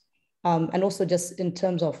content. And also just in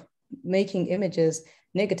terms of making images,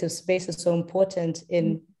 negative space is so important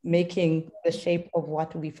in making the shape of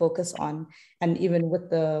what we focus on. And even with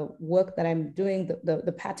the work that I'm doing,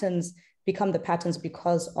 the patterns become the patterns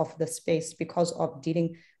because of the space, because of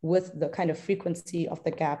dealing with the kind of frequency of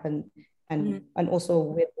the gap, and also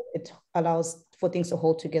with it allows for things to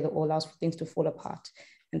hold together or allows for things to fall apart.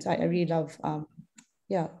 And so I really love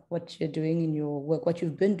what you're doing in your work, what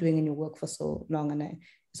you've been doing in your work for so long. And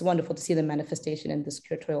it's wonderful to see the manifestation in this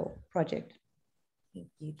curatorial project.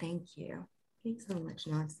 Thank you. Thanks so much,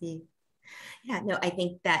 Nancy. Yeah, no, I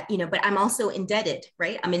think that, but I'm also indebted,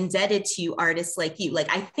 right? I'm indebted to artists like you.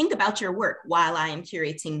 Like, I think about your work while I am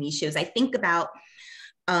curating these shows. I think about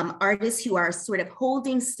artists who are sort of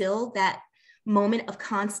holding still that moment of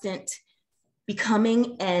constant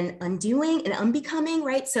becoming and undoing and unbecoming,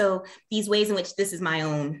 right? So these ways in which, this is my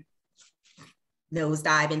own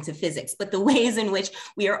nosedive into physics, but the ways in which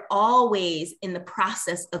we are always in the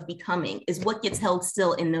process of becoming is what gets held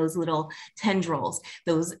still in those little tendrils,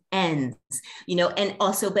 those ends, and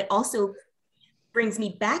also brings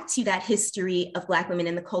me back to that history of Black women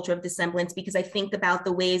in the culture of dissemblance, because I think about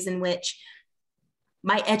the ways in which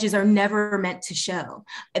my edges are never meant to show,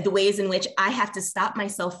 the ways in which I have to stop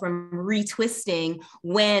myself from retwisting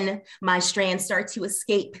when my strands start to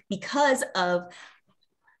escape because of,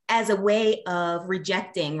 as a way of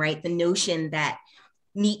rejecting, right, the notion that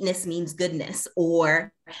neatness means goodness,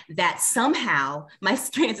 or that somehow my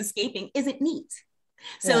strands escaping isn't neat.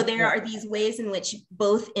 So there are these ways in which,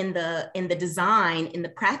 both in the design, in the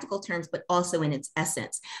practical terms, but also in its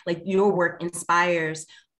essence, like your work inspires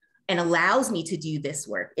and allows me to do this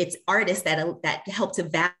work. It's artists that help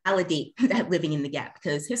to validate that living in the gap,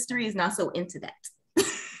 because history is not so into that.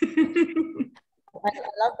 I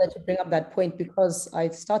love that you bring up that point, because I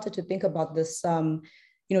started to think about this,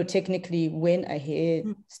 technically when a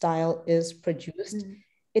hairstyle is produced,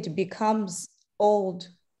 it becomes old.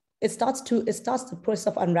 It starts the process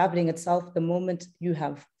of unraveling itself the moment you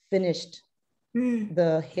have finished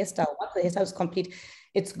the hairstyle. Once the hairstyle is complete,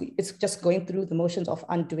 it's just going through the motions of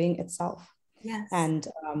undoing itself. Yes. And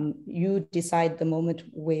you decide the moment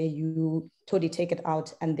where you totally take it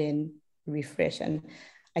out and then refresh. And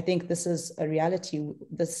I think this is a reality,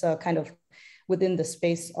 this kind of within the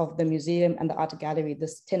space of the museum and the art gallery,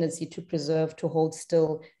 this tendency to preserve, to hold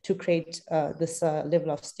still, to create this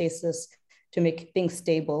level of stasis, to make things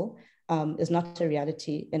stable, is not a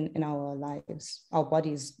reality in our lives. Our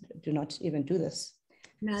bodies do not even do this.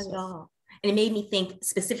 Not at all. And it made me think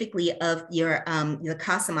specifically of your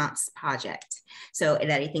Casamance project. So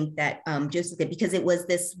that I think that Joseph did, because it was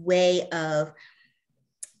this way of,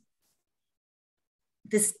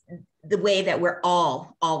 the way that we're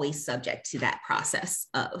all always subject to that process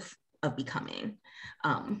of becoming.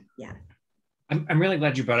 Yeah. I'm really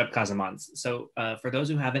glad you brought up Casamance. So for those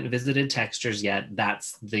who haven't visited Textures yet,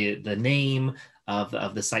 that's the name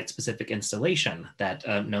of the site-specific installation that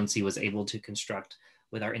Nonsi was able to construct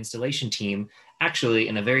with our installation team, actually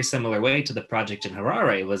in a very similar way to the project in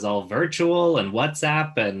Harare. It was all virtual and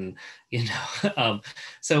WhatsApp and,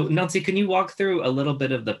 so Nonsi, can you walk through a little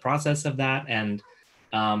bit of the process of that? And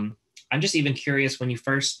I'm just even curious, when you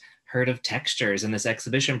first heard of Textures and this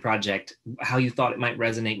exhibition project, how you thought it might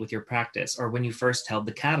resonate with your practice, or when you first held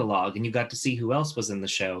the catalog and you got to see who else was in the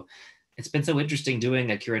show. It's been so interesting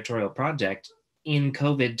doing a curatorial project in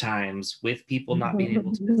COVID times with people not being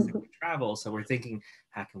able to physically travel. So we're thinking,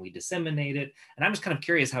 how can we disseminate it? And I'm just kind of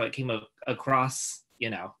curious how it came across,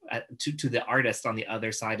 to the artist on the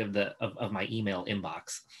other side of my email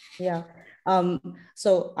inbox. Yeah.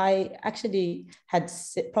 So I actually had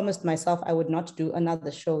promised myself I would not do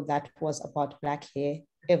another show that was about Black hair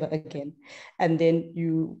ever again. And then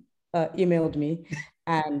you emailed me,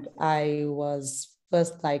 and I was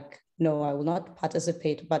first like, no, I will not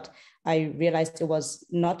participate. But I realized it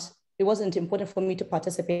wasn't important for me to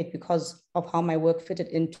participate because of how my work fitted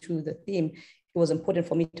into the theme. It was important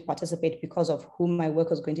for me to participate because of whom my work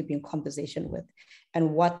was going to be in conversation with,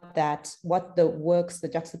 and what the works, the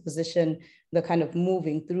juxtaposition, the kind of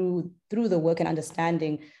moving through the work and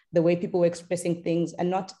understanding the way people were expressing things, and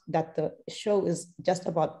not that the show is just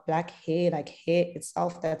about Black hair, like hair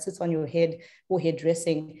itself that sits on your head or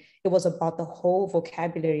hairdressing. It was about the whole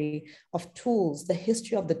vocabulary of tools, the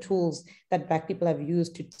history of the tools that Black people have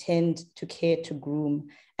used to tend, to care, to groom,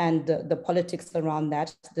 and the politics around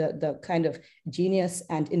that, the kind of genius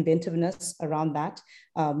and inventiveness around that.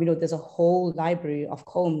 There's a whole library of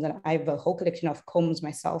combs, and I have a whole collection of combs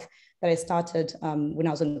myself that I started when I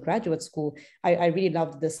was in graduate school. I really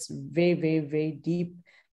loved this very, very, very deep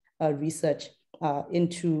research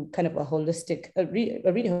into kind of a really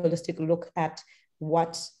holistic look at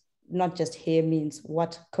what not just hair means,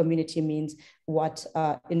 what community means, what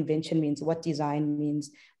invention means, what design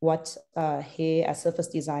means, what hair as surface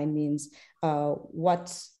design means,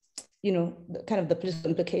 what kind of the political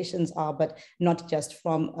implications are, but not just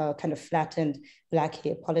from kind of flattened Black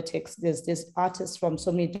hair politics. There's artists from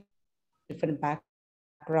so many different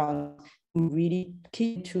backgrounds who really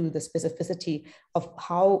key to the specificity of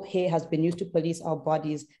how hair has been used to police our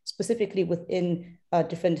bodies, specifically within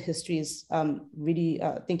different histories, really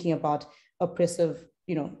thinking about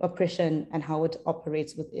oppression and how it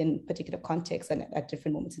operates within particular contexts and at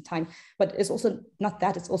different moments in time. But it's also not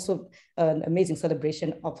that, it's also an amazing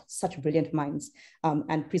celebration of such brilliant minds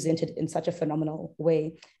and presented in such a phenomenal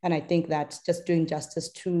way. And I think that just doing justice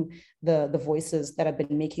to the voices that have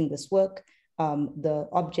been making this work, the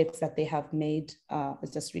objects that they have made is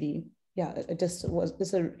just really, it's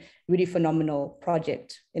a really phenomenal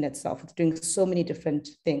project in itself. It's doing so many different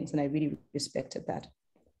things, and I really respected that.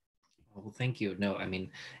 Well, thank you. No, I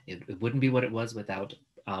mean, it wouldn't be what it was without,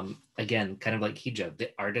 again, kind of like Hija,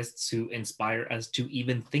 the artists who inspire us to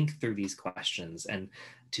even think through these questions and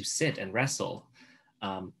to sit and wrestle.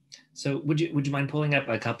 So would you mind pulling up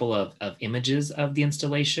a couple of images of the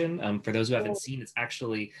installation? For those who haven't seen, it's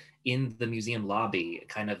actually in the museum lobby,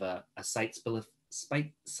 kind of a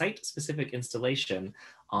site-specific installation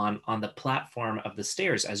on the platform of the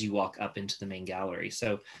stairs as you walk up into the main gallery.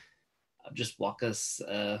 So just walk us,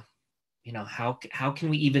 how can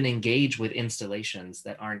we even engage with installations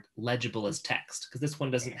that aren't legible as text? Because this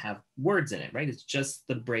one doesn't have words in it, right? It's just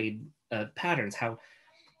the braid patterns.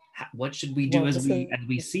 What should we do as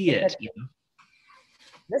we see it?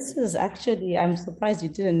 This is actually, I'm surprised you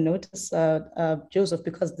didn't notice, Joseph,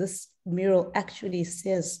 because this mural actually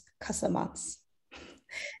says Casamance.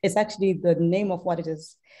 It's actually the name of what it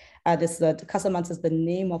is. The Casamance is the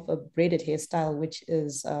name of a braided hairstyle, which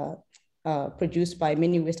is produced by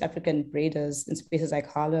many West African braiders in spaces like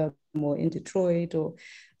Harlem or in Detroit, or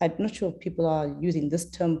I'm not sure if people are using this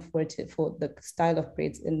term for the style of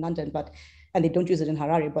braids in London, and they don't use it in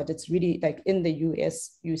Harare, but it's really like in the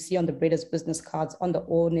US, you see on the braiders' business cards, on the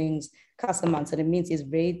awnings, Casamance, and it means these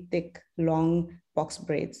very thick, long box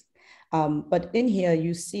braids. But in here,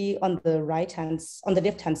 you see on the left-hand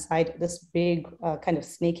side, this big kind of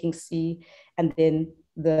snaking C, and then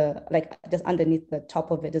just underneath the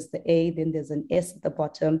top of it is the A, then there's an S at the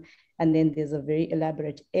bottom, and then there's a very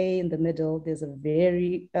elaborate A in the middle. There's a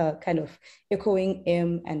very kind of echoing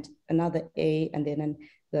M and another A, and then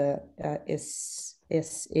the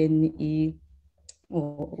SNE.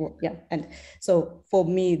 And so for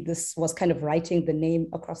me, this was kind of writing the name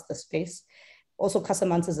across the space. Also,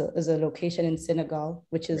 Casamance is a location in Senegal,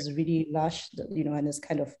 which is really lush, and is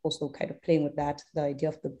kind of also kind of playing with that, the idea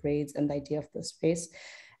of the braids and the idea of the space.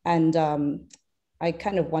 And I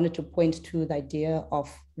kind of wanted to point to the idea of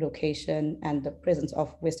location and the presence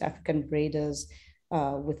of West African braiders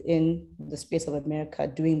within the space of America,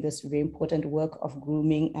 doing this very important work of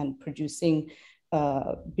grooming and producing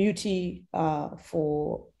beauty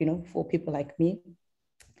for people like me.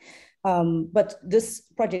 But this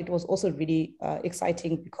project was also really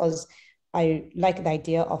exciting because I like the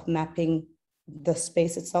idea of mapping the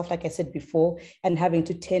space itself, like I said before, and having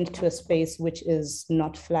to tend to a space which is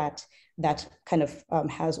not flat, that kind of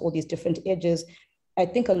has all these different edges. I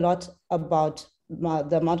think a lot about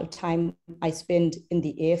the amount of time I spend in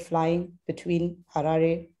the air flying between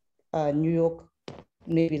Harare, New York,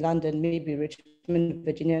 maybe London, maybe Richmond,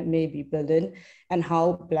 Virginia, maybe Berlin, and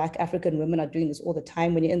how Black African women are doing this all the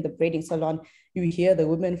time. When you're in the braiding salon, you hear the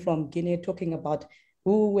women from Guinea talking about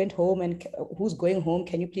who went home and who's going home?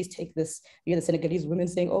 Can you please take this? You hear the Senegalese women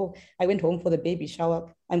saying, oh, I went home for the baby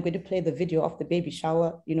shower. I'm going to play the video of the baby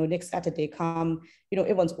shower. You know, next Saturday come. You know,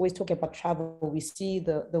 everyone's always talking about travel. We see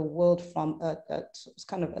the world from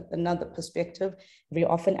kind of another perspective very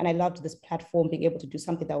often. And I loved this platform, being able to do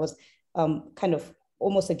something that was kind of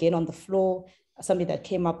almost again on the floor, something that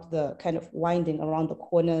came up the kind of winding around the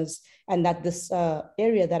corners, and that this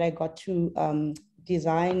area that I got to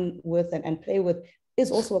design with and play with is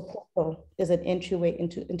also a portal, is an entryway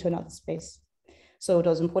into another space. So it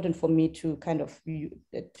was important for me to kind of,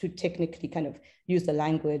 to technically kind of use the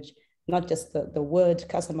language, not just the word,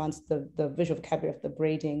 Casamance, the visual vocabulary of the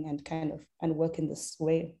braiding, and kind of, and work in this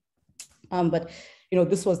way. But you know,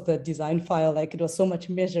 this was the design file, like it was so much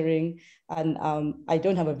measuring, and I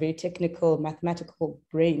don't have a very technical mathematical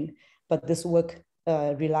brain, but this work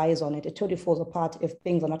relies on it. It totally falls apart if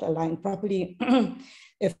things are not aligned properly,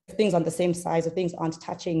 if things are on the same size, if things aren't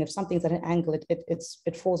touching, if something's at an angle,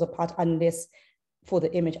 it falls apart, unless for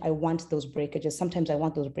the image, I want those breakages. Sometimes I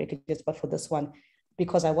want those breakages, but for this one,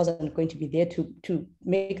 because I wasn't going to be there to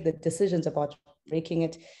make the decisions about breaking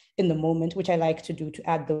it in the moment, which I like to do, to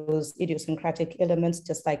add those idiosyncratic elements,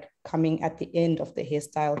 just like coming at the end of the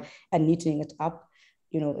hairstyle and neatening it up.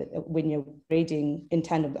 You know, when you're braiding in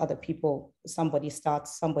tandem with other people, somebody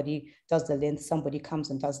starts, somebody does the length, somebody comes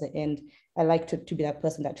and does the end. I like to be that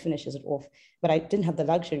person that finishes it off, but I didn't have the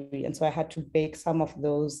luxury. And so I had to bake some of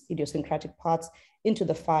those idiosyncratic parts into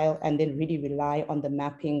the file, and then really rely on the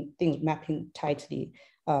mapping, things mapping tightly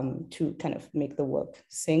to kind of make the work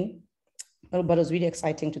sing. But it was really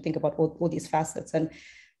exciting to think about all these facets. And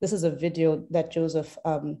this is a video that Joseph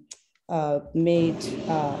made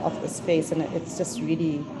of the space. And it's just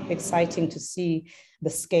really exciting to see the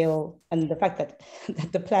scale and the fact that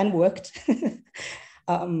the plan worked.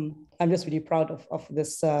 I'm just really proud of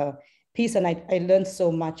this piece. And I learned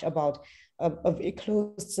so much about a very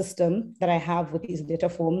closed system that I have with these letter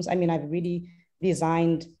forms. I mean, I've really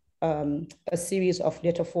designed a series of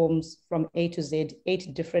letter forms from A to Z,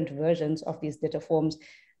 8 different versions of these letter forms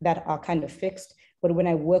that are kind of fixed. But when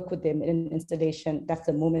I work with them in an installation, that's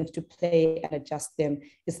the moment to play and adjust them.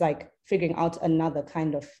 It's like figuring out another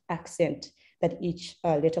kind of accent that each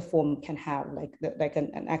letter form can have, like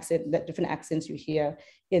an accent, that different accents you hear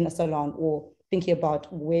in a salon, or thinking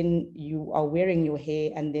about when you are wearing your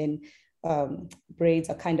hair and then braids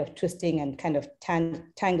are kind of twisting and kind of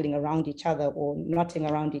tangling around each other, or knotting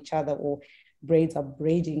around each other, or braids are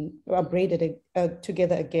braided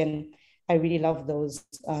together again. I really love those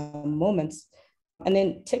moments. And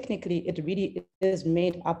then technically, it really is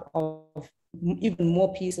made up of even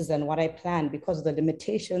more pieces than what I planned, because of the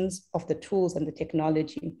limitations of the tools and the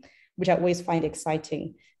technology, which I always find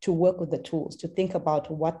exciting, to work with the tools, to think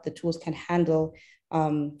about what the tools can handle,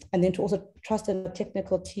 and then to also trust in a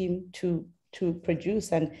technical team to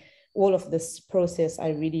produce. And all of this process, I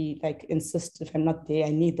really insist, if I'm not there,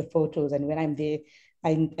 I need the photos. And when I'm there,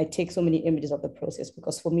 I take so many images of the process,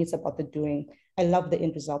 because for me, it's about the doing. I love the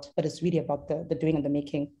end result, but it's really about the doing and the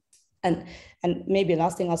making. And maybe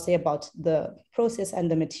last thing I'll say about the process and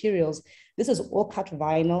the materials, this is all cut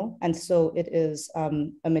vinyl. And so it is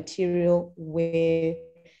a material where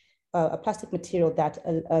a plastic material that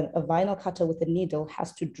a vinyl cutter with a needle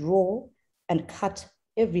has to draw and cut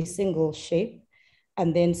every single shape.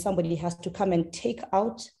 And then somebody has to come and take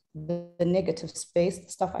out the negative space, the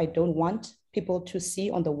stuff I don't want people to see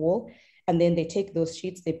on the wall. And then they take those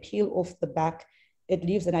sheets, they peel off the back, it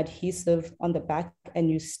leaves an adhesive on the back, and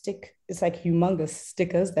you stick, it's like humongous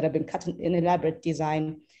stickers that have been cut in elaborate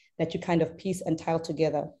design that you kind of piece and tile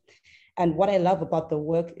together. And what I love about the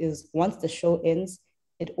work is once the show ends,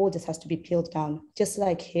 it all just has to be peeled down, just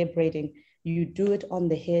like hair braiding. You do it on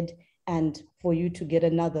the head, and for you to get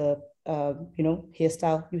another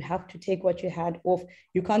hairstyle, you have to take what you had off.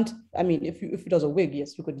 You can't, I mean, if it was a wig,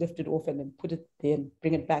 yes, you could lift it off and then put it there and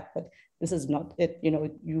bring it back, but this is not it.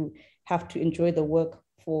 You have to enjoy the work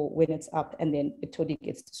for when it's up, and then it totally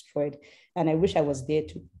gets destroyed. And I wish I was there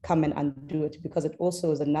to come and undo it, because it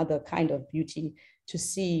also is another kind of beauty to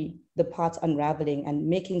see the parts unraveling and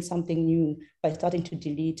making something new by starting to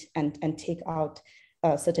delete and take out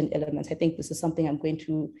certain elements. I think this is something I'm going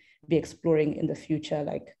to be exploring in the future,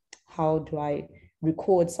 like how do I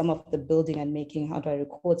record some of the building and making, how do I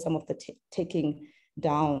record some of the taking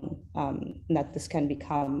down, that this can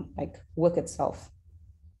become like work itself.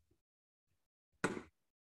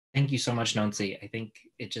 Thank you so much, Nonsi. I think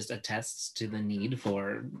it just attests to the need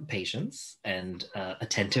for patience and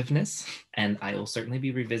attentiveness, and I will certainly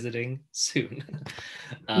be revisiting soon.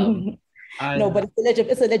 No, but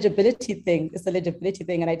it's a legibility thing. It's a legibility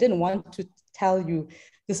thing. And I didn't want to tell you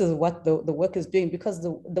this is what the work is doing, because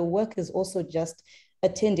the work is also just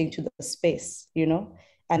attending to the space, you know?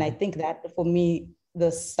 And I think that for me, the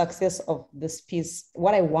success of this piece,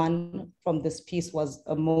 what I won from this piece was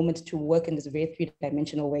a moment to work in this very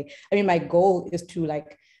three-dimensional way. I mean, my goal is to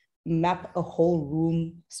like map a whole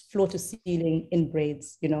room, floor to ceiling in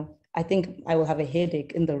braids, you know? I think I will have a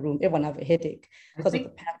headache in the room. Everyone have a headache because of the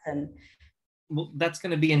pattern. Well, that's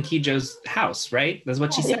going to be in Kijo's house, right? That's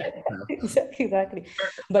what she said. Exactly.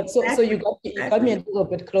 But so you got me a little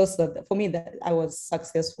bit closer. For me, that I was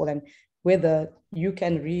successful, and whether you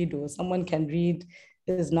can read or someone can read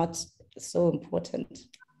is not so important.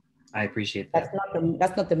 I appreciate that.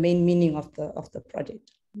 That's not the main meaning of the project.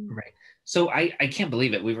 Right. So I can't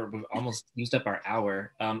believe it. We've almost used up our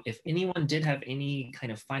hour. If anyone did have any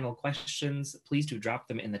kind of final questions, please do drop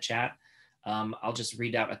them in the chat. I'll just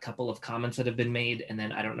read out a couple of comments that have been made, and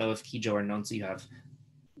then I don't know if Kijo or Nonsi, you have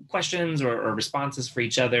questions or responses for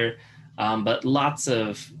each other, but lots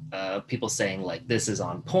of people saying like, this is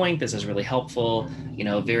on point, this is really helpful, you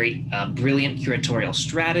know, very brilliant curatorial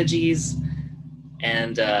strategies.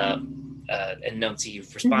 And Nonsi,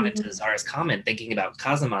 you've responded to Zara's comment, thinking about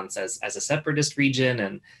Casamance as a separatist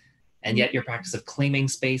region, and yet your practice of claiming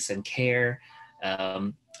space and care.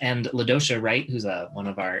 And Ladosha, right, who's one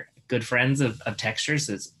of our good friends of textures,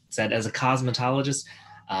 has said, as a cosmetologist,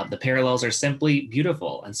 the parallels are simply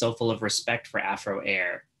beautiful and so full of respect for Afro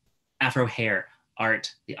hair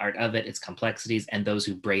art, the art of it, its complexities, and those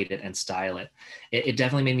who braid it and style it. It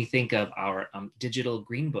definitely made me think of our digital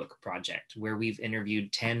green book project, where we've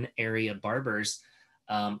interviewed 10 area barbers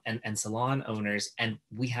and salon owners, and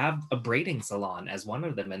we have a braiding salon as one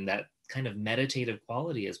of them, and that kind of meditative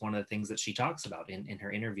quality is one of the things that she talks about in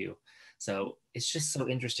her interview. So it's just so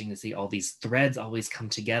interesting to see all these threads always come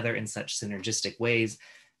together in such synergistic ways.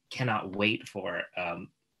 Cannot wait for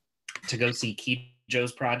to go see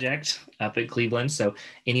Kijo's project up at Cleveland. So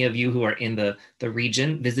any of you who are in the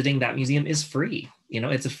region, visiting that museum is free. You know,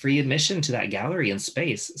 it's a free admission to that gallery and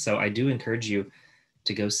space. So I do encourage you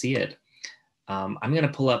to go see it. I'm going to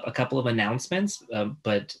pull up a couple of announcements,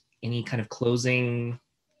 but any kind of closing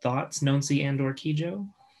thoughts, Nonsi and or Kijo?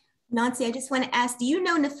 Nancy, I just want to ask, do you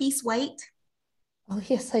know Nafis White? Oh,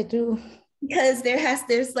 yes, I do. Because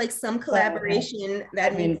there's like some collaboration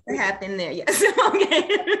that needs to happen there. Yes. Okay.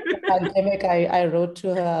 Pandemic, I wrote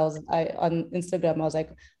to her. On Instagram. I was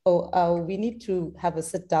like, we need to have a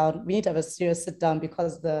sit down. We need to have a serious sit down,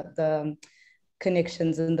 because the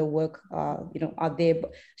connections in the work, you know, are there.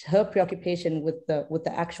 But her preoccupation with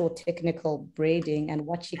the actual technical braiding and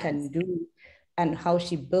what she can do, and how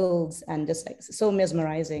she builds, and just like so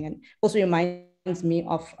mesmerizing, and also reminds me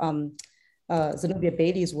of Zenobia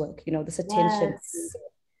Bailey's work, you know, this attention to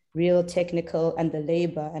real technical and the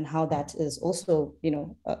labor, and how that is also, you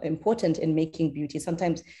know, important in making beauty.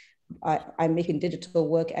 Sometimes I'm making digital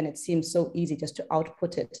work and it seems so easy just to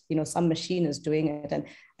output it. You know, some machine is doing it, and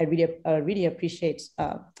I really appreciate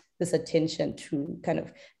this attention to kind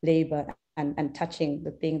of labor and touching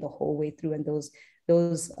the thing the whole way through, and those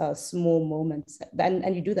small moments,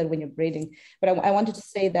 and you do that when you're braiding. But I wanted to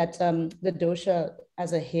say that the dosha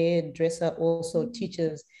as a hairdresser also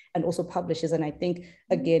teaches and also publishes. And I think,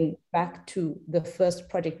 again, back to the first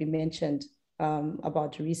project we mentioned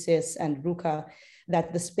about Recess and Ruka,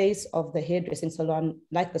 that the space of the hairdressing salon,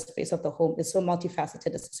 like the space of the home, is so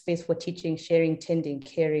multifaceted. It's a space for teaching, sharing, tending,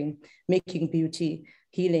 caring, making beauty,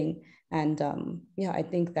 healing. And yeah, I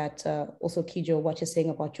think that also, Kijo, what you're saying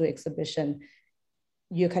about your exhibition,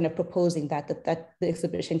 you're kind of proposing that the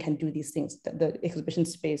exhibition can do these things, that the exhibition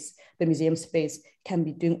space, the museum space can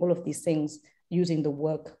be doing all of these things using the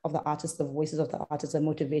work of the artist, the voices of the artist, the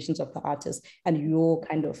motivations of the artist, and you're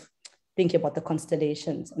kind of thinking about the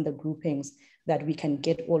constellations and the groupings, that we can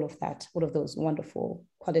get all of that, all of those wonderful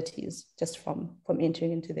qualities just from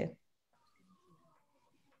entering into there.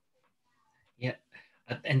 Yeah,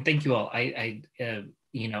 and thank you all.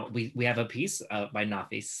 You know, we have a piece by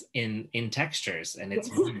Nafis in textures, and it's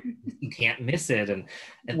you can't miss it, and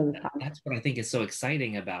that's what I think is so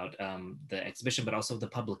exciting about the exhibition, but also the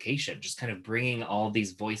publication, just kind of bringing all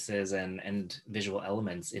these voices and visual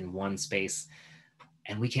elements in one space.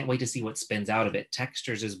 And we can't wait to see what spins out of it.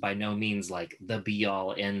 Textures is by no means like the be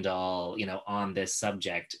all end all, you know, on this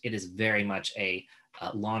subject. It is very much a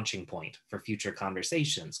launching point for future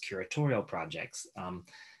conversations, curatorial projects,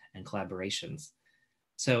 and collaborations.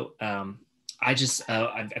 So I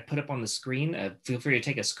put up on the screen, feel free to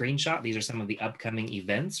take a screenshot. These are some of the upcoming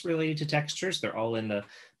events related to textures. They're all in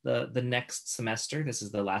the next semester. This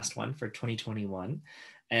is the last one for 2021.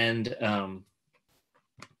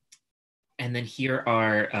 And then here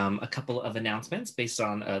are a couple of announcements based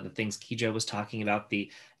on the things Kijo was talking about,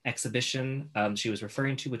 the exhibition she was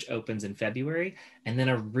referring to, which opens in February, and then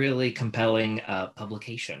a really compelling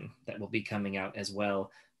publication that will be coming out as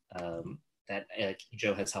well that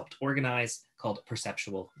Kijo has helped organize called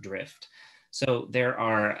Perceptual Drift. So there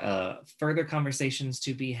are further conversations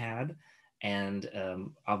to be had. And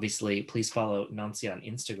obviously, please follow Nancy on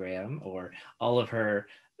Instagram or all of her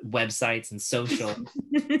websites and social.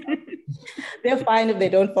 They're fine if they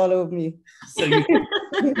don't follow me. So you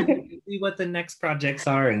can see what the next projects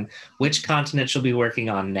are and which continent she'll be working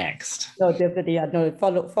on next. No, definitely. Yeah, no,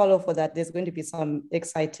 follow for that. There's going to be some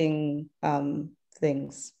exciting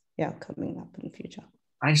things, yeah, coming up in the future.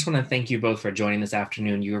 I just want to thank you both for joining this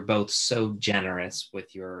afternoon. You are both so generous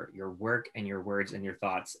with your work and your words and your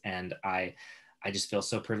thoughts. And I just feel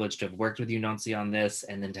so privileged to have worked with you, Nancy, on this,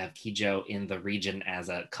 and then to have Kijo in the region as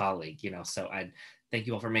a colleague, you know, so I thank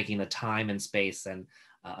you all for making the time and space, and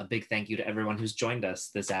a big thank you to everyone who's joined us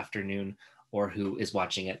this afternoon or who is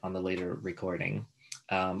watching it on the later recording.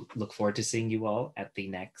 Look forward to seeing you all at the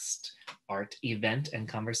next art event and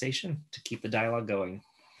conversation to keep the dialogue going.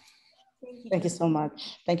 Thank you so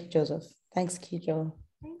much. Thank you, Joseph. Thanks, Kijo.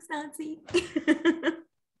 Thanks, Nancy.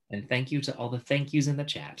 And thank you to all the thank yous in the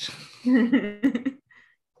chat.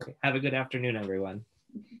 Okay, have a good afternoon, everyone.